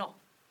no,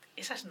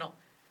 esas no.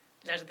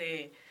 Las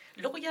de...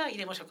 Luego ya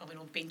iremos a comer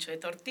un pincho de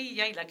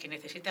tortilla y la que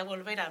necesita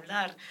volver a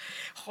hablar,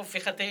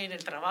 fíjate en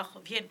el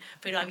trabajo, bien.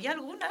 Pero había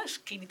algunas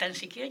que ni tan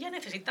siquiera ya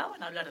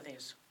necesitaban hablar de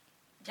eso.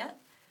 Ya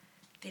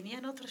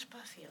tenían otro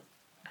espacio,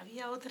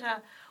 había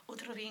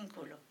otro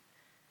vínculo.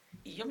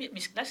 Y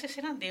mis clases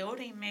eran de 1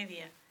 hora y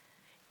media.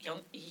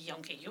 Y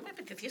aunque yo me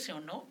apeteciese o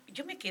no,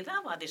 yo me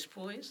quedaba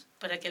después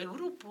para que el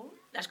grupo,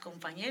 las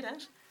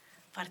compañeras,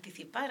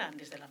 participaran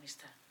desde la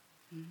amistad.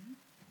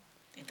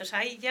 Entonces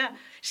ahí ya,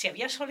 si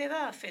había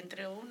soledad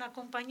entre una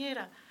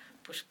compañera,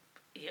 pues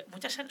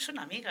muchas son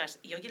amigas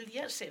y hoy en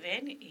día se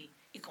ven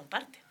y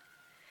comparten.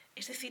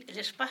 Es decir, el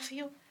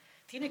espacio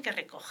tiene que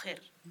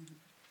recoger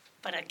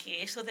para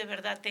que eso de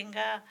verdad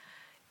tenga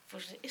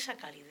pues, esa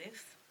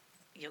calidez.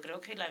 Yo creo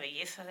que la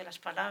belleza de las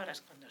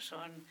palabras, cuando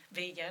son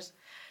bellas,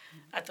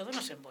 a todos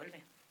nos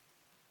envuelve.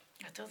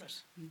 A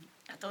todos,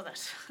 a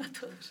todas, a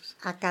todos.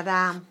 A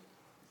cada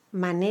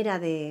manera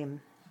de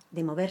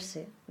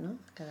moverse, ¿no?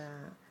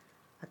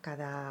 A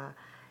cada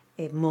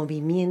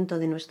movimiento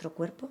de nuestro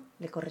cuerpo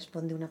le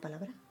corresponde una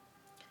palabra.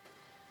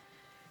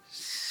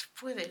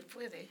 Puede,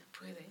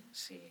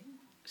 sí.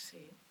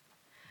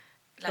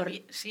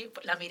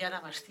 La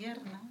mirada más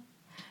tierna,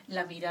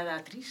 la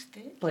mirada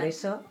triste. Por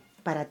eso,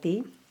 para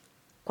ti,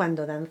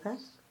 cuando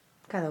danzas,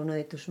 cada uno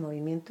de tus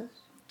movimientos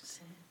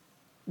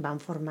van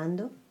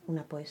formando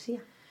una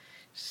poesía.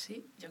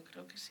 Sí, yo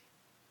creo que sí.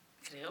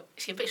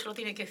 Siempre eso lo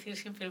tiene que decir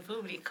siempre el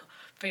público.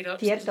 Pero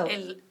cierto,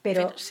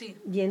 pero sí.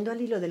 Yendo al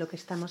hilo de lo que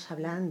estamos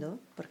hablando,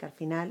 porque al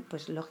final,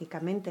 pues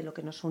lógicamente lo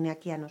que nos une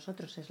aquí a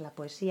nosotros es la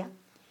poesía,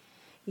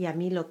 y a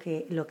mí lo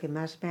que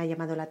más me ha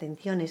llamado la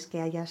atención es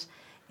que hayas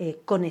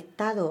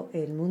conectado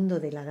el mundo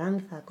de la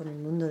danza con el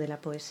mundo de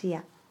la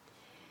poesía.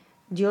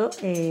 Yo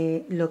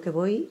lo que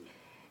voy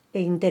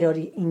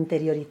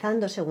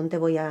interiorizando según te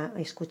voy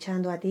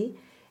escuchando a ti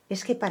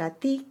es que para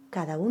ti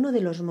cada uno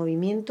de los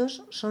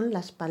movimientos son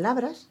las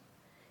palabras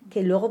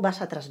que luego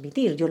vas a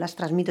transmitir. Yo las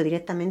transmito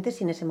directamente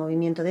sin ese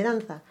movimiento de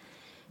danza,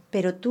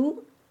 pero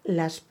tú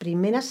las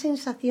primeras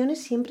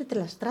sensaciones siempre te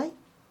las trae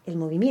el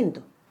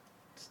movimiento.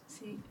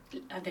 Sí,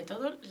 ante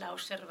todo la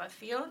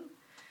observación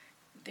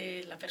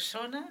de la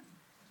persona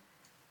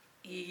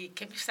y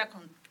qué está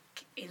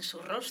en su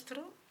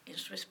rostro, en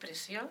su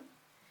expresión.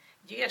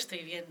 Yo ya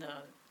estoy viendo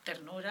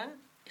ternura,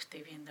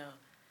 estoy viendo,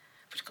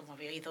 pues como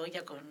veo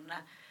Idoia con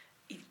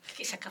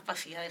esa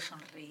capacidad de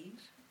sonreír,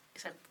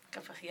 esa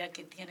capacidad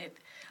que tiene,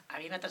 a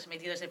mí me ha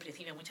transmitido desde el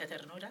principio mucha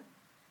ternura.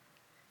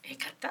 He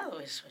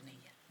captado eso en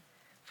ella.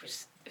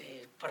 Pues,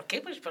 ¿por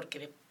qué? Pues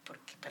porque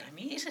para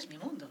mí ese es mi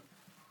mundo.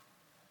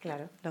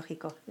 Claro,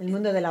 lógico. El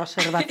mundo de la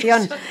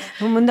observación,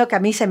 un mundo que a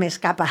mí se me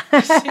escapa.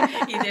 Sí,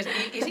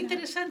 y es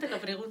interesante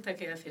la pregunta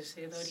que haces,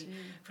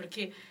 Dory,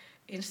 porque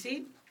en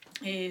sí,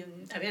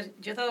 a ver,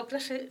 yo he dado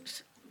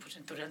clases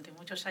pues, durante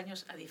muchos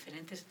años a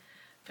diferentes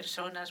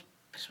personas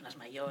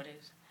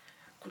mayores,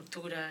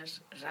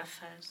 culturas,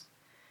 razas,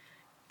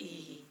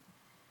 y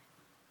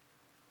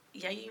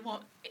ahí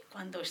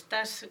cuando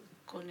estás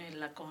con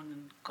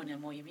el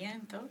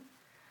movimiento,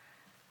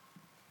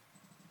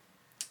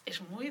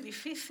 es muy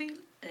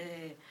difícil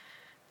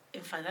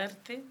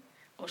enfadarte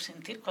o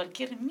sentir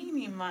cualquier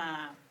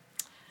mínima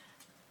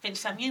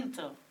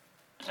pensamiento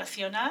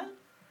racional,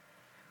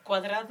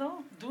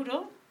 cuadrado,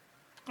 duro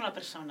con la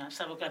persona,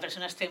 salvo que la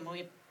persona esté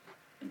muy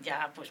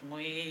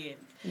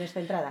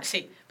descentrada.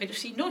 Sí, pero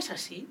si no es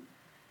así,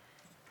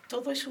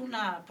 todo es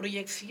una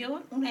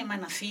proyección, una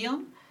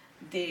emanación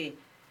de...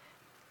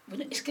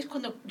 Bueno, es que es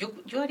cuando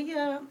yo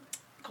haría,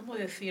 ¿cómo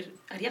decir?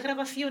 Haría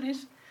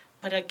grabaciones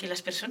para que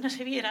las personas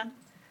se vieran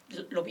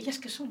lo bellas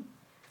que son.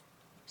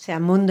 O sea,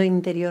 mundo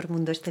interior,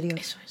 mundo exterior.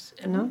 Eso es.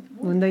 ¿No?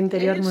 Mundo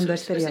interior, mundo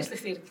exterior. Es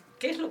decir,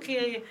 ¿qué es lo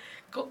que...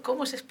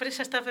 ¿Cómo se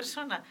expresa esta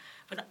persona?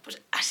 Bueno,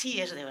 pues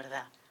así es de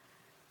verdad.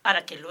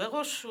 Ahora que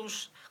luego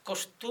sus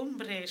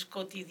costumbres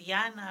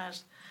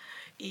cotidianas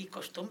y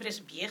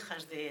costumbres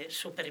viejas de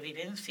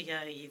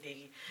supervivencia y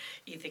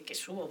de que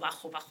subo,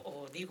 bajo,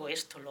 o digo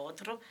esto, lo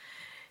otro,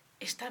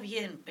 está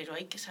bien, pero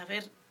hay que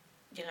saber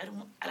llegar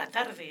a la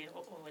tarde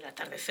o el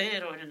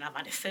atardecer o el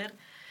amanecer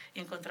y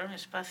encontrar un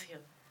espacio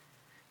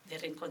de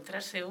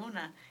reencontrarse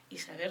una y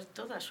saber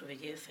toda su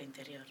belleza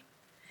interior.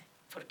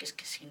 Porque es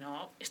que si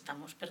no,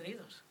 estamos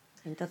perdidos.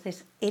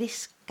 Entonces,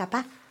 ¿eres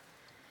capaz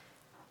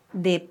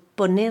de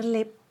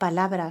ponerle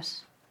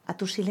palabras a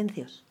tus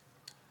silencios?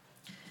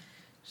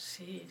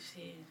 Sí,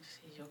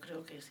 yo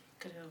creo que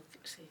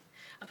sí.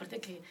 Aparte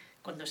que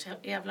cuando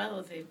he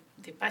hablado de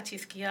Pachi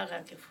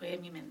Izquiaga, que fue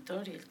mi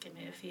mentor y el que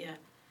me decía,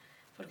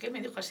 ¿por qué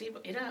me dijo así?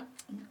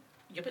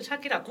 Yo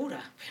pensaba que era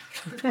cura,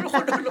 pero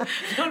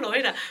no lo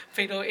era,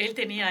 pero él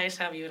tenía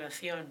esa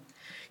vibración.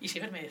 Y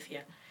siempre me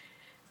decía,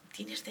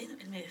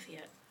 él me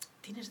decía,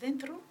 tienes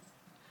dentro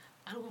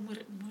algo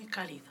muy, muy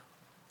cálido,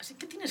 así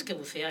que tienes que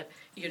bucear.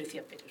 Y yo le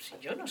decía, pero si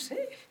yo no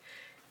sé,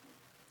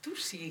 tú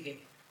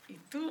sigue y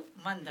tú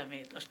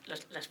mándame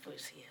las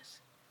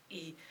poesías.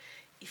 Y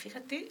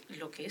fíjate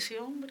lo que ese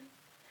hombre,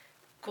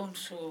 con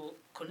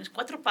las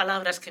 4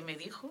 palabras que me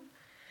dijo,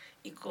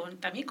 y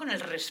también con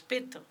el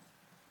respeto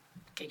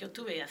que yo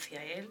tuve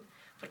hacia él,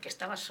 porque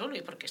estaba solo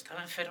y porque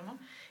estaba enfermo,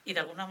 y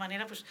de alguna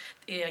manera, pues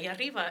ahí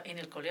arriba, en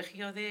el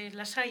colegio de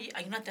La Salle,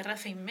 hay una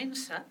terraza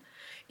inmensa,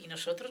 y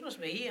nosotros nos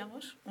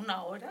veíamos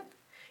 1 hora,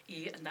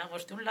 y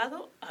andábamos de un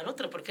lado al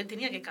otro, porque él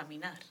tenía que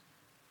caminar.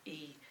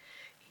 Y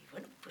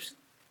bueno, pues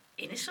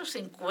en esos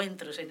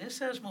encuentros, en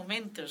esos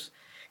momentos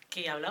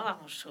que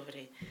hablábamos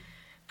sobre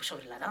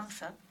la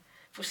danza,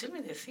 pues él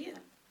me decía,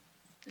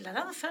 la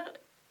danza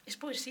es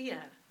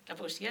poesía,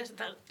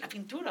 la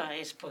pintura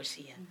es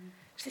poesía.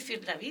 Es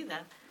decir, la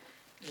vida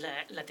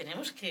la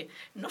tenemos que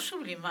no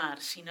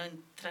sublimar, sino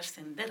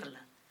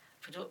trascenderla,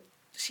 pero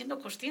siendo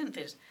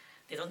conscientes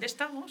de dónde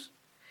estamos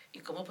y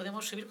cómo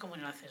podemos subir como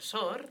en el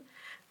ascensor,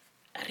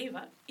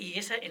 arriba, y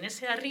en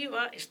ese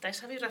arriba está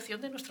esa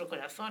vibración de nuestro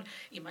corazón,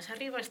 y más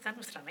arriba está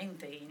nuestra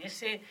mente, y en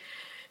ese...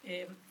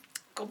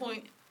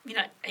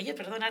 mira, ayer,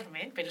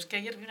 perdonadme, pero es que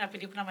ayer vi una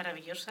película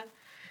maravillosa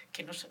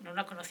que no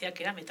la conocía,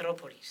 que era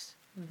Metrópolis,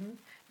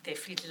 de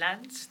Fritz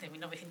Lanz, de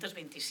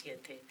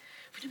 1927.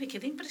 Bueno, me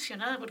quedé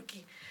impresionada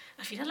porque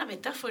al final la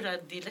metáfora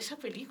de esa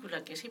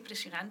película, que es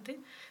impresionante,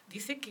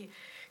 dice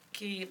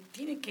que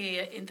tiene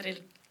que,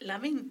 entre la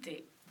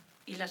mente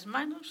y las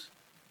manos,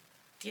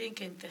 tienen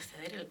que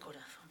interceder el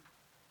corazón.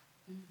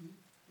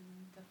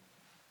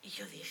 Y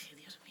yo dije,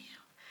 Dios mío.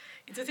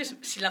 Entonces,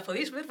 si la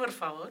podéis ver, por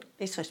favor.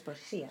 Eso es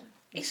poesía.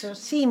 Eso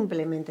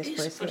simplemente es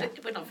poesía.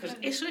 Bueno, pues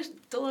eso es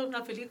toda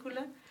una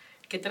película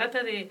que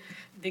trata de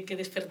que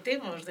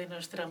despertemos de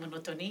nuestra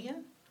monotonía,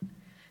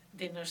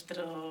 de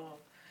nuestro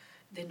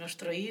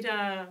ir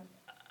a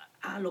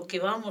lo que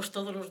vamos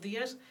todos los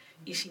días,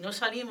 y si no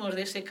salimos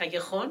de ese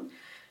callejón,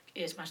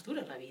 es más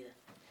dura la vida.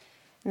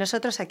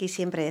 Nosotros aquí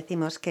siempre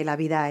decimos que la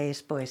vida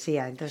es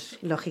poesía,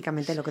 entonces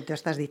lógicamente lo que tú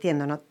estás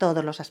diciendo, ¿no?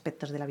 Todos los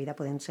aspectos de la vida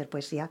pueden ser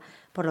poesía,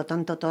 por lo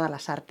tanto todas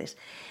las artes,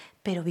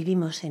 pero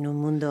vivimos en un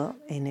mundo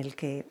en el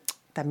que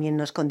también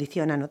nos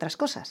condicionan otras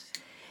cosas,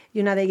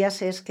 y una de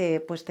ellas es que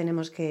pues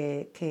tenemos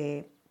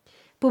que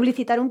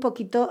publicitar un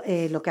poquito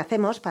lo que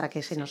hacemos para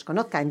que se nos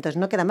conozca, entonces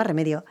no queda más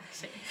remedio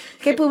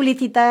que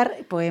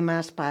publicitar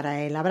Poemas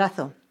para el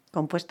Abrazo,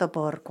 compuesto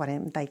por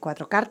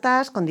 44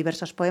 cartas con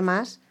diversos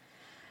poemas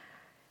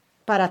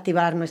para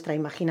activar nuestra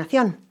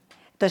imaginación.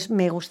 Entonces,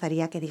 me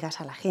gustaría que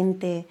digas a la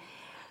gente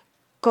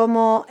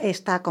cómo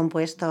está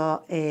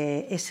compuesto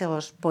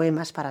esos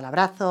poemas para el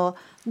abrazo,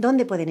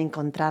 dónde pueden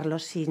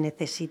encontrarlos si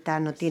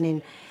necesitan o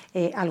tienen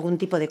algún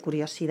tipo de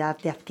curiosidad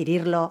de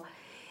adquirirlo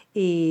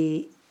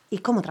y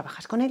cómo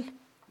trabajas con él.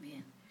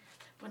 Bien.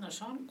 Bueno,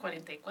 son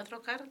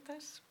 44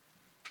 cartas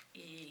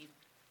y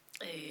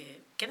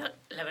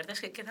la verdad es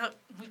que queda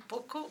muy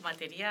poco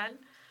material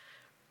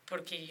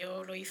porque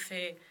yo lo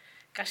hice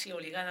casi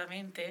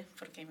obligadamente,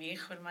 porque mi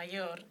hijo el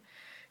mayor,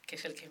 que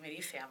es el que me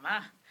dice,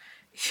 mamá,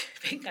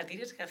 venga,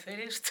 tienes que hacer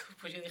esto.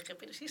 Pues yo dije,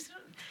 pero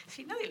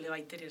si nadie le va a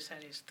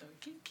interesar esto.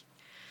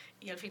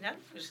 Y al final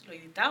pues lo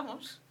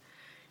editamos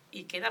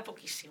y queda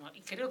poquísimo.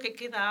 Y creo que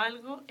queda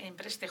algo en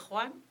Preste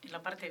Juan, en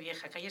la parte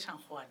vieja, calle San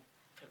Juan,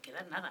 pero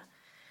queda nada.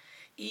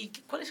 ¿Y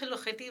cuál es el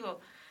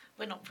objetivo?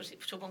 Bueno, pues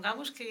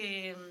supongamos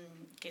que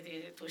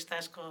tú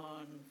estás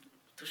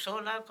tú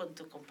sola, con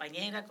tu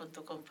compañera, con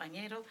tu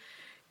compañero,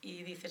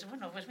 y dices,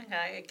 bueno, pues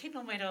venga,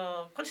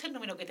 ¿cuál es el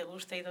número que te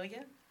gusta,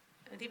 Idoia?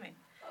 Dime.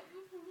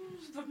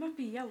 Pues me has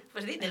pillado.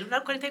 Pues del 1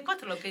 al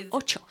 44, lo que...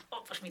 8.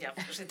 Oh, pues mira,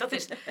 pues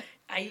entonces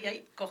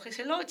ahí coges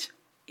el 8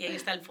 y ahí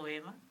está el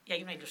poema y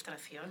hay una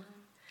ilustración.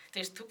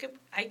 Entonces,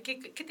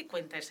 ¿qué te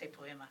cuenta ese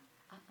poema?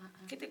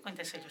 ¿Qué te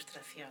cuenta esa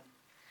ilustración?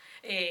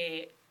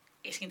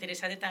 Es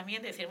interesante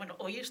también decir, bueno,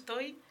 hoy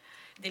estoy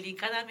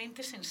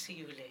delicadamente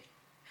sensible,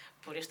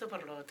 por esto,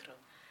 por lo otro.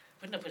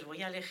 Bueno, pues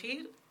voy a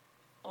elegir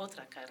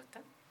otra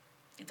carta.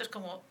 Entonces,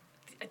 como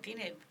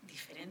tiene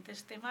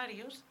diferentes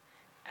temarios,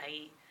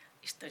 hay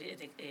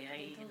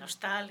hay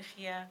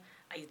nostalgia,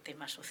 hay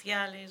temas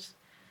sociales,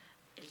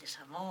 el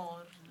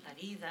desamor, la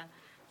vida,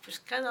 pues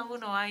cada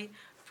uno hay,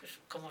 pues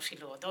como si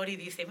Dory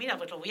dice, mira,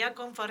 pues lo voy a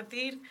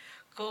compartir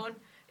con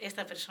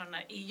esta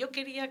persona. Y yo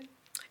quería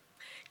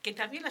que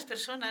también las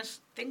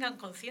personas tengan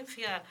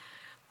conciencia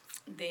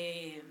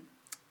de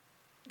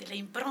la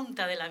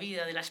impronta de la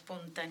vida, de la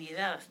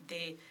espontaneidad,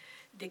 de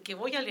de que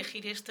voy a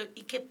elegir esto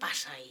y qué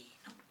pasa ahí,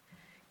 ¿no?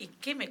 Y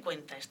qué me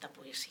cuenta esta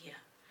poesía.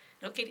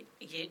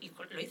 Y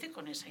lo hice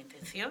con esa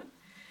intención.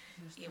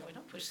 Y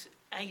bueno, pues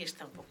ahí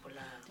está un poco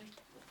la...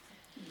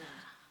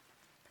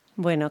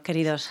 Bueno,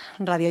 queridos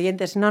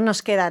radioyentes, no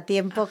nos queda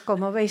tiempo.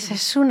 Como veis,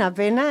 es una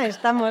pena.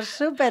 Estamos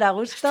súper a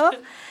gusto,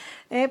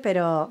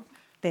 pero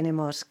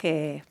tenemos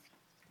que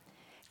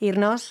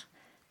irnos.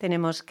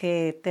 Tenemos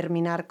que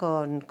terminar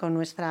con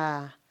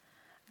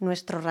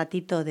nuestro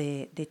ratito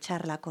de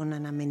charla con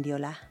Ana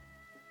Mendiola.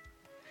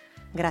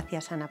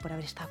 Gracias, Ana, por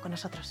haber estado con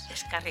nosotros.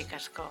 Eskerrik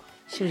asko.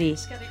 Zuri.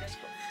 Eskerrik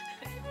asko.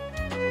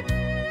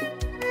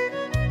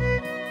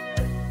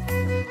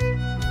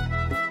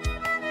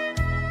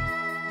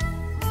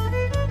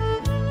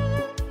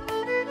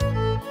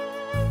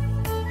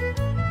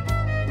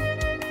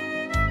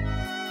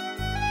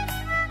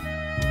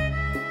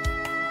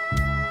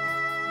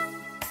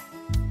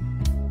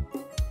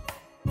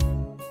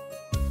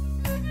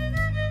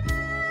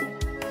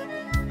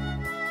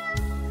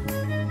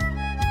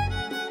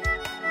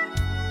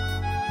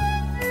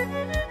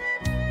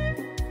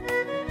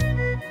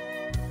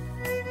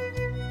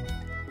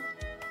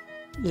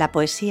 La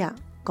poesía,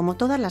 como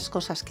todas las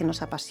cosas que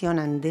nos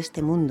apasionan de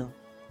este mundo,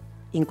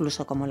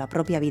 incluso como la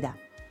propia vida,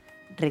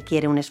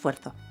 requiere un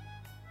esfuerzo.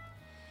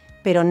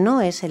 Pero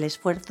no es el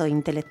esfuerzo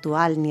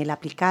intelectual, ni el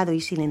aplicado y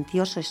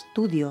silencioso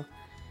estudio,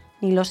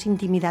 ni los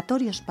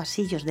intimidatorios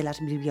pasillos de las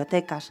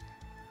bibliotecas,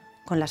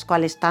 con las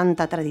cuales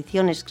tanta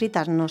tradición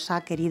escrita nos ha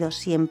querido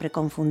siempre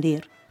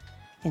confundir,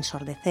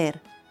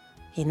 ensordecer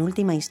y, en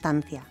última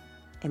instancia,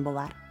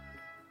 embobar.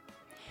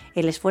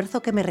 El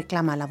esfuerzo que me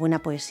reclama la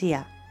buena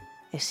poesía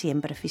es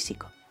siempre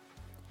físico.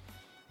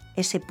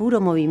 Ese puro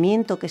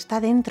movimiento que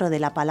está dentro de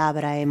la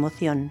palabra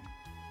emoción.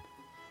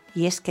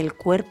 Y es que el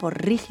cuerpo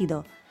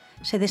rígido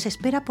se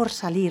desespera por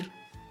salir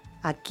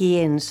a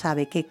quién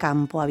sabe qué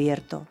campo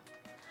abierto,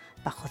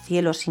 bajo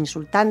cielos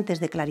insultantes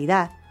de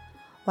claridad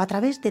o a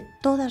través de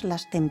todas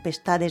las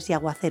tempestades y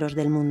aguaceros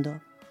del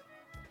mundo.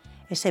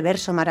 Ese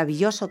verso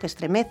maravilloso que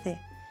estremece,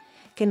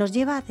 que nos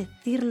lleva a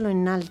decirlo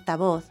en alta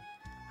voz,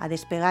 a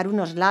despegar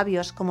unos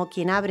labios como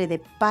quien abre de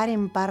par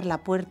en par la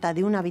puerta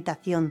de una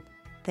habitación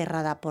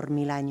cerrada por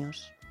 1000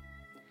 años.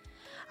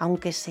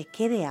 Aunque se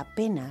quede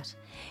apenas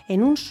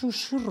en un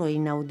susurro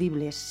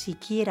inaudible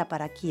siquiera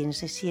para quien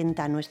se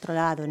sienta a nuestro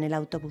lado en el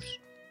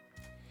autobús.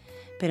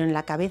 Pero en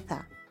la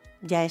cabeza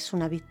ya es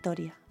una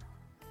victoria,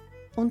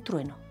 un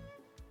trueno.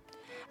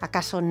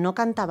 ¿Acaso no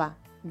cantaba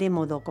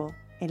Demódoco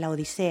en la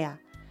Odisea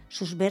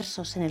sus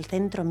versos en el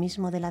centro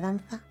mismo de la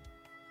danza?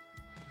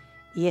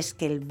 Y es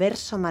que el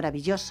verso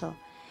maravilloso,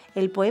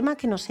 el poema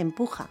que nos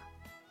empuja,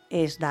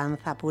 es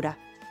danza pura.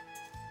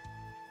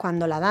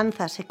 Cuando la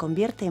danza se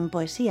convierte en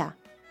poesía,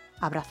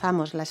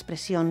 abrazamos la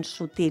expresión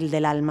sutil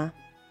del alma.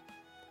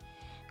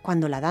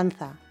 Cuando la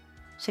danza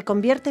se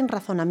convierte en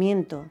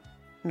razonamiento,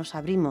 nos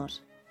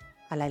abrimos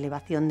a la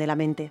elevación de la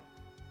mente.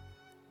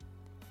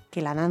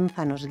 Que la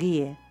danza nos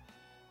guíe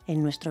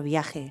en nuestro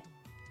viaje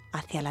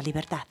hacia la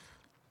libertad.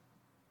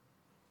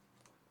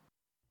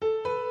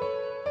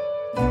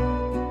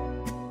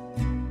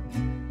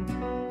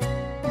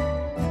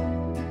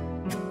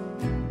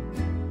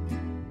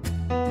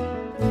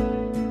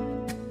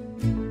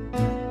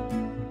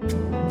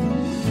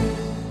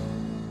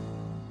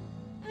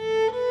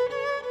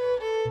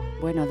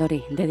 Bueno,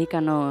 Dory,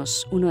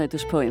 dedícanos uno de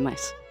tus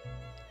poemas.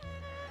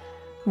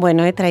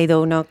 Bueno, he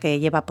traído uno que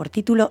lleva por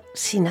título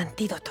Sin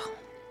antídoto.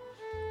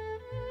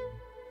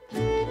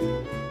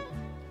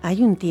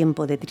 Hay un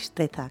tiempo de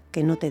tristeza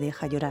que no te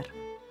deja llorar.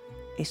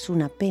 Es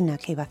una pena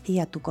que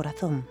vacía tu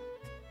corazón,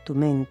 tu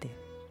mente,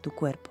 tu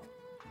cuerpo.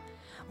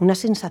 Una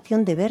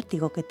sensación de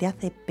vértigo que te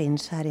hace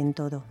pensar en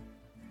todo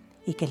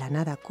y que la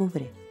nada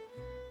cubre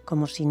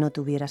como si no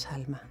tuvieras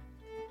alma.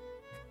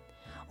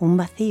 Un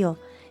vacío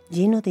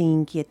lleno de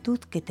inquietud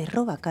que te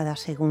roba cada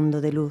segundo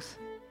de luz.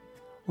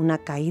 Una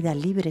caída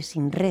libre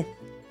sin red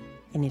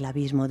en el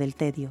abismo del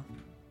tedio.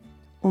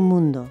 Un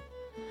mundo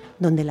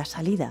donde la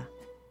salida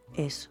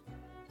es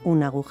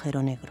un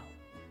agujero negro.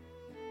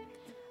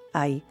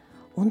 Hay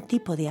un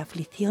tipo de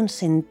aflicción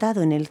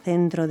sentado en el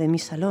centro de mi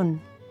salón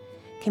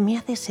que me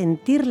hace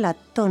sentir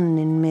latón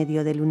en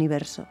medio del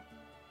universo.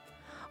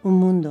 Un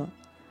mundo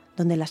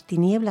donde las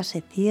tinieblas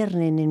se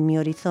ciernen en mi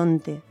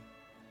horizonte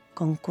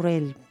con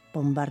cruel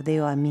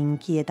bombardeo a mi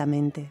inquieta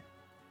mente.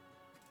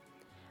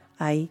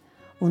 Hay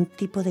un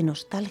tipo de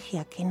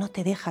nostalgia que no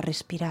te deja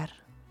respirar.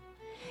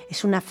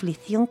 Es una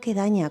aflicción que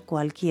daña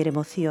cualquier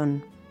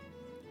emoción,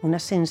 una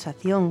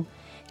sensación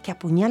que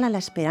apuñala la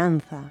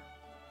esperanza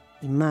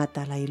y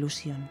mata la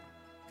ilusión.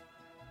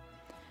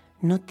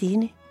 No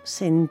tiene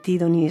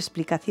sentido ni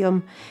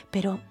explicación,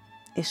 pero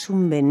es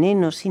un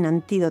veneno sin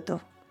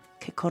antídoto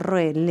que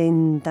corroe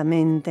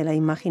lentamente la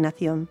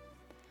imaginación,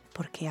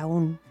 porque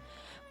aún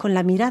con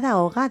la mirada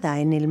ahogada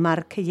en el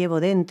mar que llevo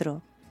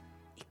dentro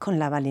y con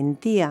la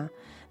valentía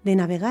de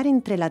navegar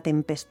entre la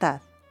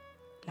tempestad,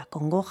 la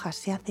congoja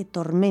se hace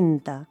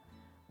tormenta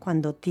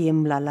cuando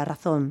tiembla la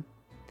razón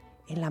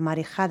en la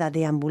marejada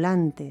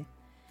deambulante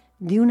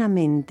de una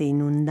mente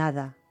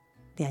inundada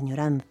de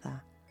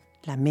añoranza,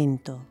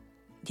 lamento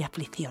y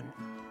aflicción.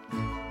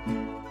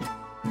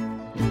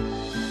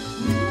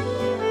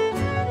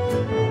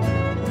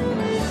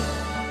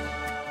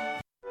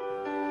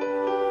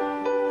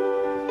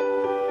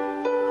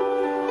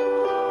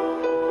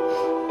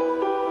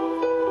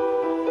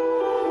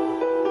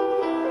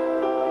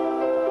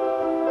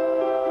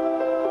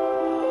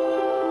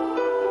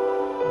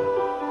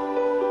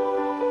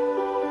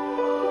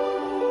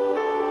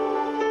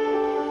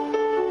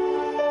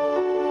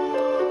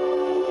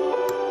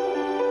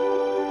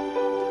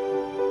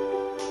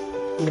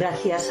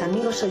 Gracias,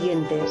 amigos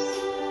oyentes,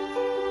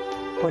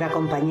 por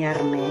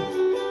acompañarme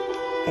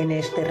en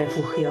este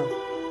refugio,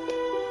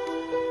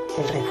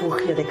 el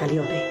refugio de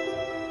Caliope.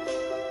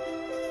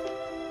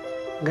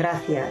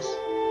 Gracias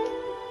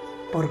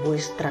por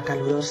vuestra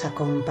calurosa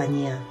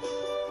compañía,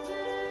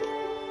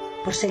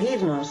 por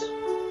seguirnos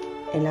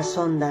en las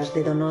ondas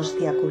de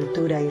Donostia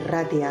Cultura y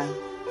Ratia,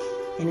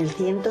 en el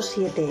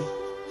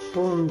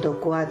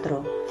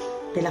 107.4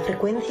 de la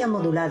frecuencia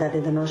modulada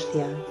de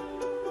Donostia,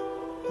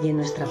 y en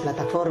nuestra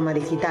plataforma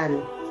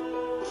digital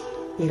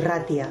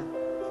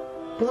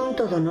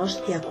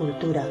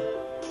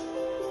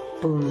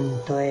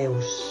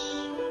irratia.donostiacultura.eus.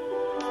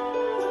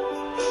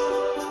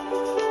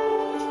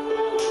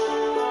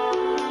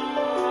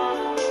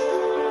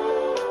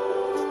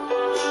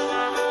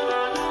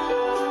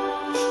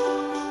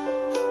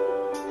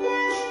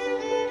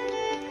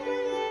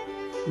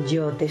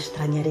 Yo te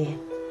extrañaré,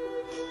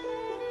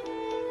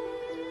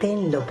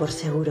 tenlo por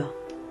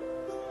seguro.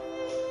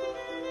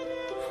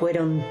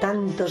 Fueron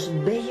tantos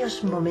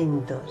bellos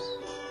momentos.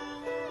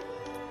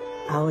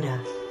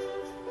 Ahora,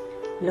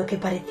 lo que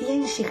parecía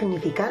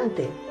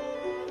insignificante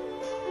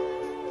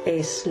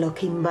es lo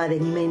que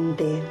invade mi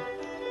mente.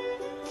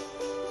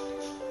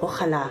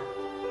 Ojalá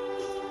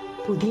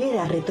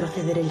pudiera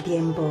retroceder el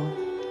tiempo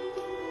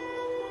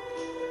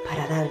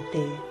para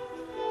darte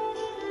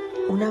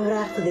un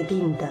abrazo de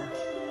tinta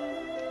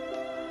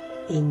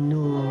y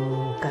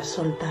nunca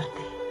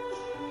soltarte.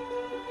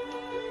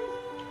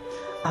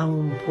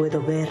 Aún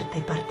puedo verte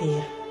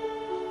partir,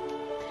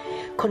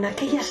 con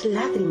aquellas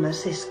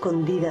lágrimas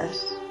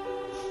escondidas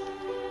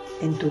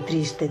en tu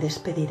triste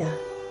despedida.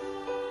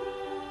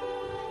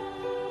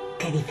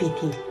 Qué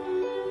difícil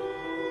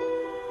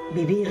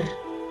vivir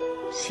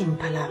sin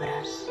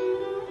palabras.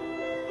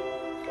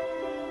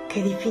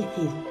 Qué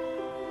difícil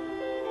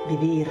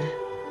vivir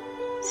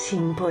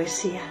sin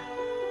poesía.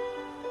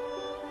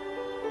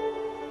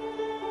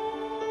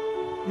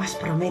 Mas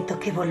prometo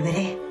que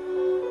volveré.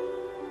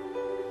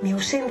 Mi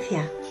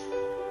ausencia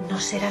no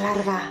será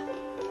larga.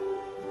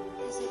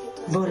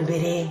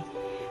 Volveré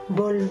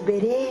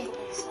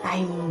a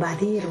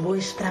invadir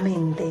vuestra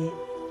mente.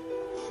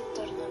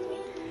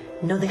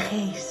 No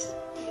dejéis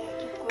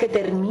que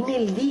termine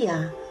el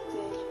día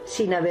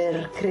sin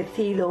haber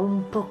crecido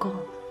un poco,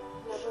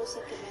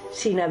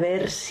 sin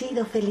haber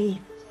sido feliz,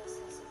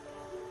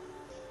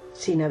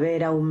 sin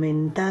haber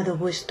aumentado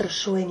vuestros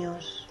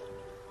sueños.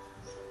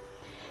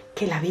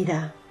 Que la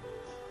vida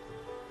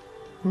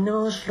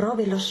no os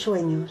robe los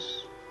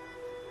sueños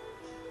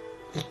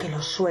y que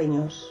los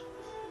sueños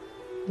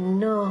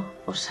no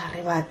os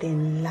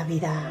arrebaten la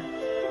vida.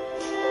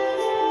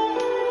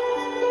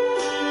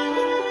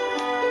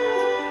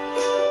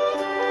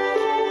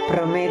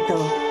 Prometo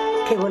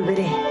que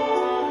volveré.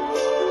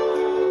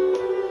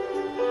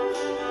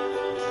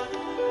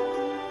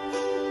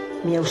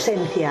 Mi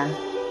ausencia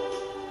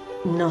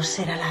no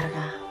será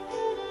larga.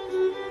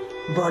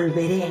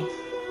 Volveré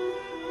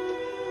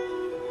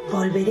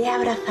a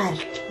abrazar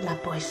la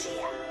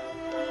poesía.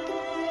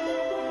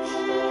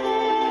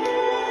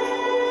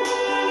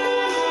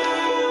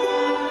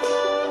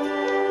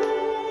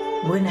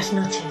 Buenas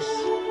noches.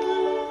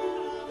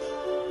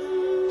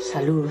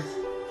 Salud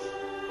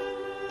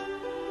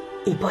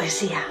y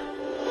poesía.